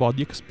Mind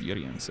Body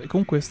Experience. E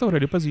con questo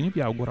Aurelio Pasini vi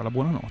augura la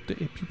buonanotte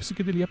e più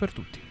psichedelia per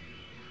tutti.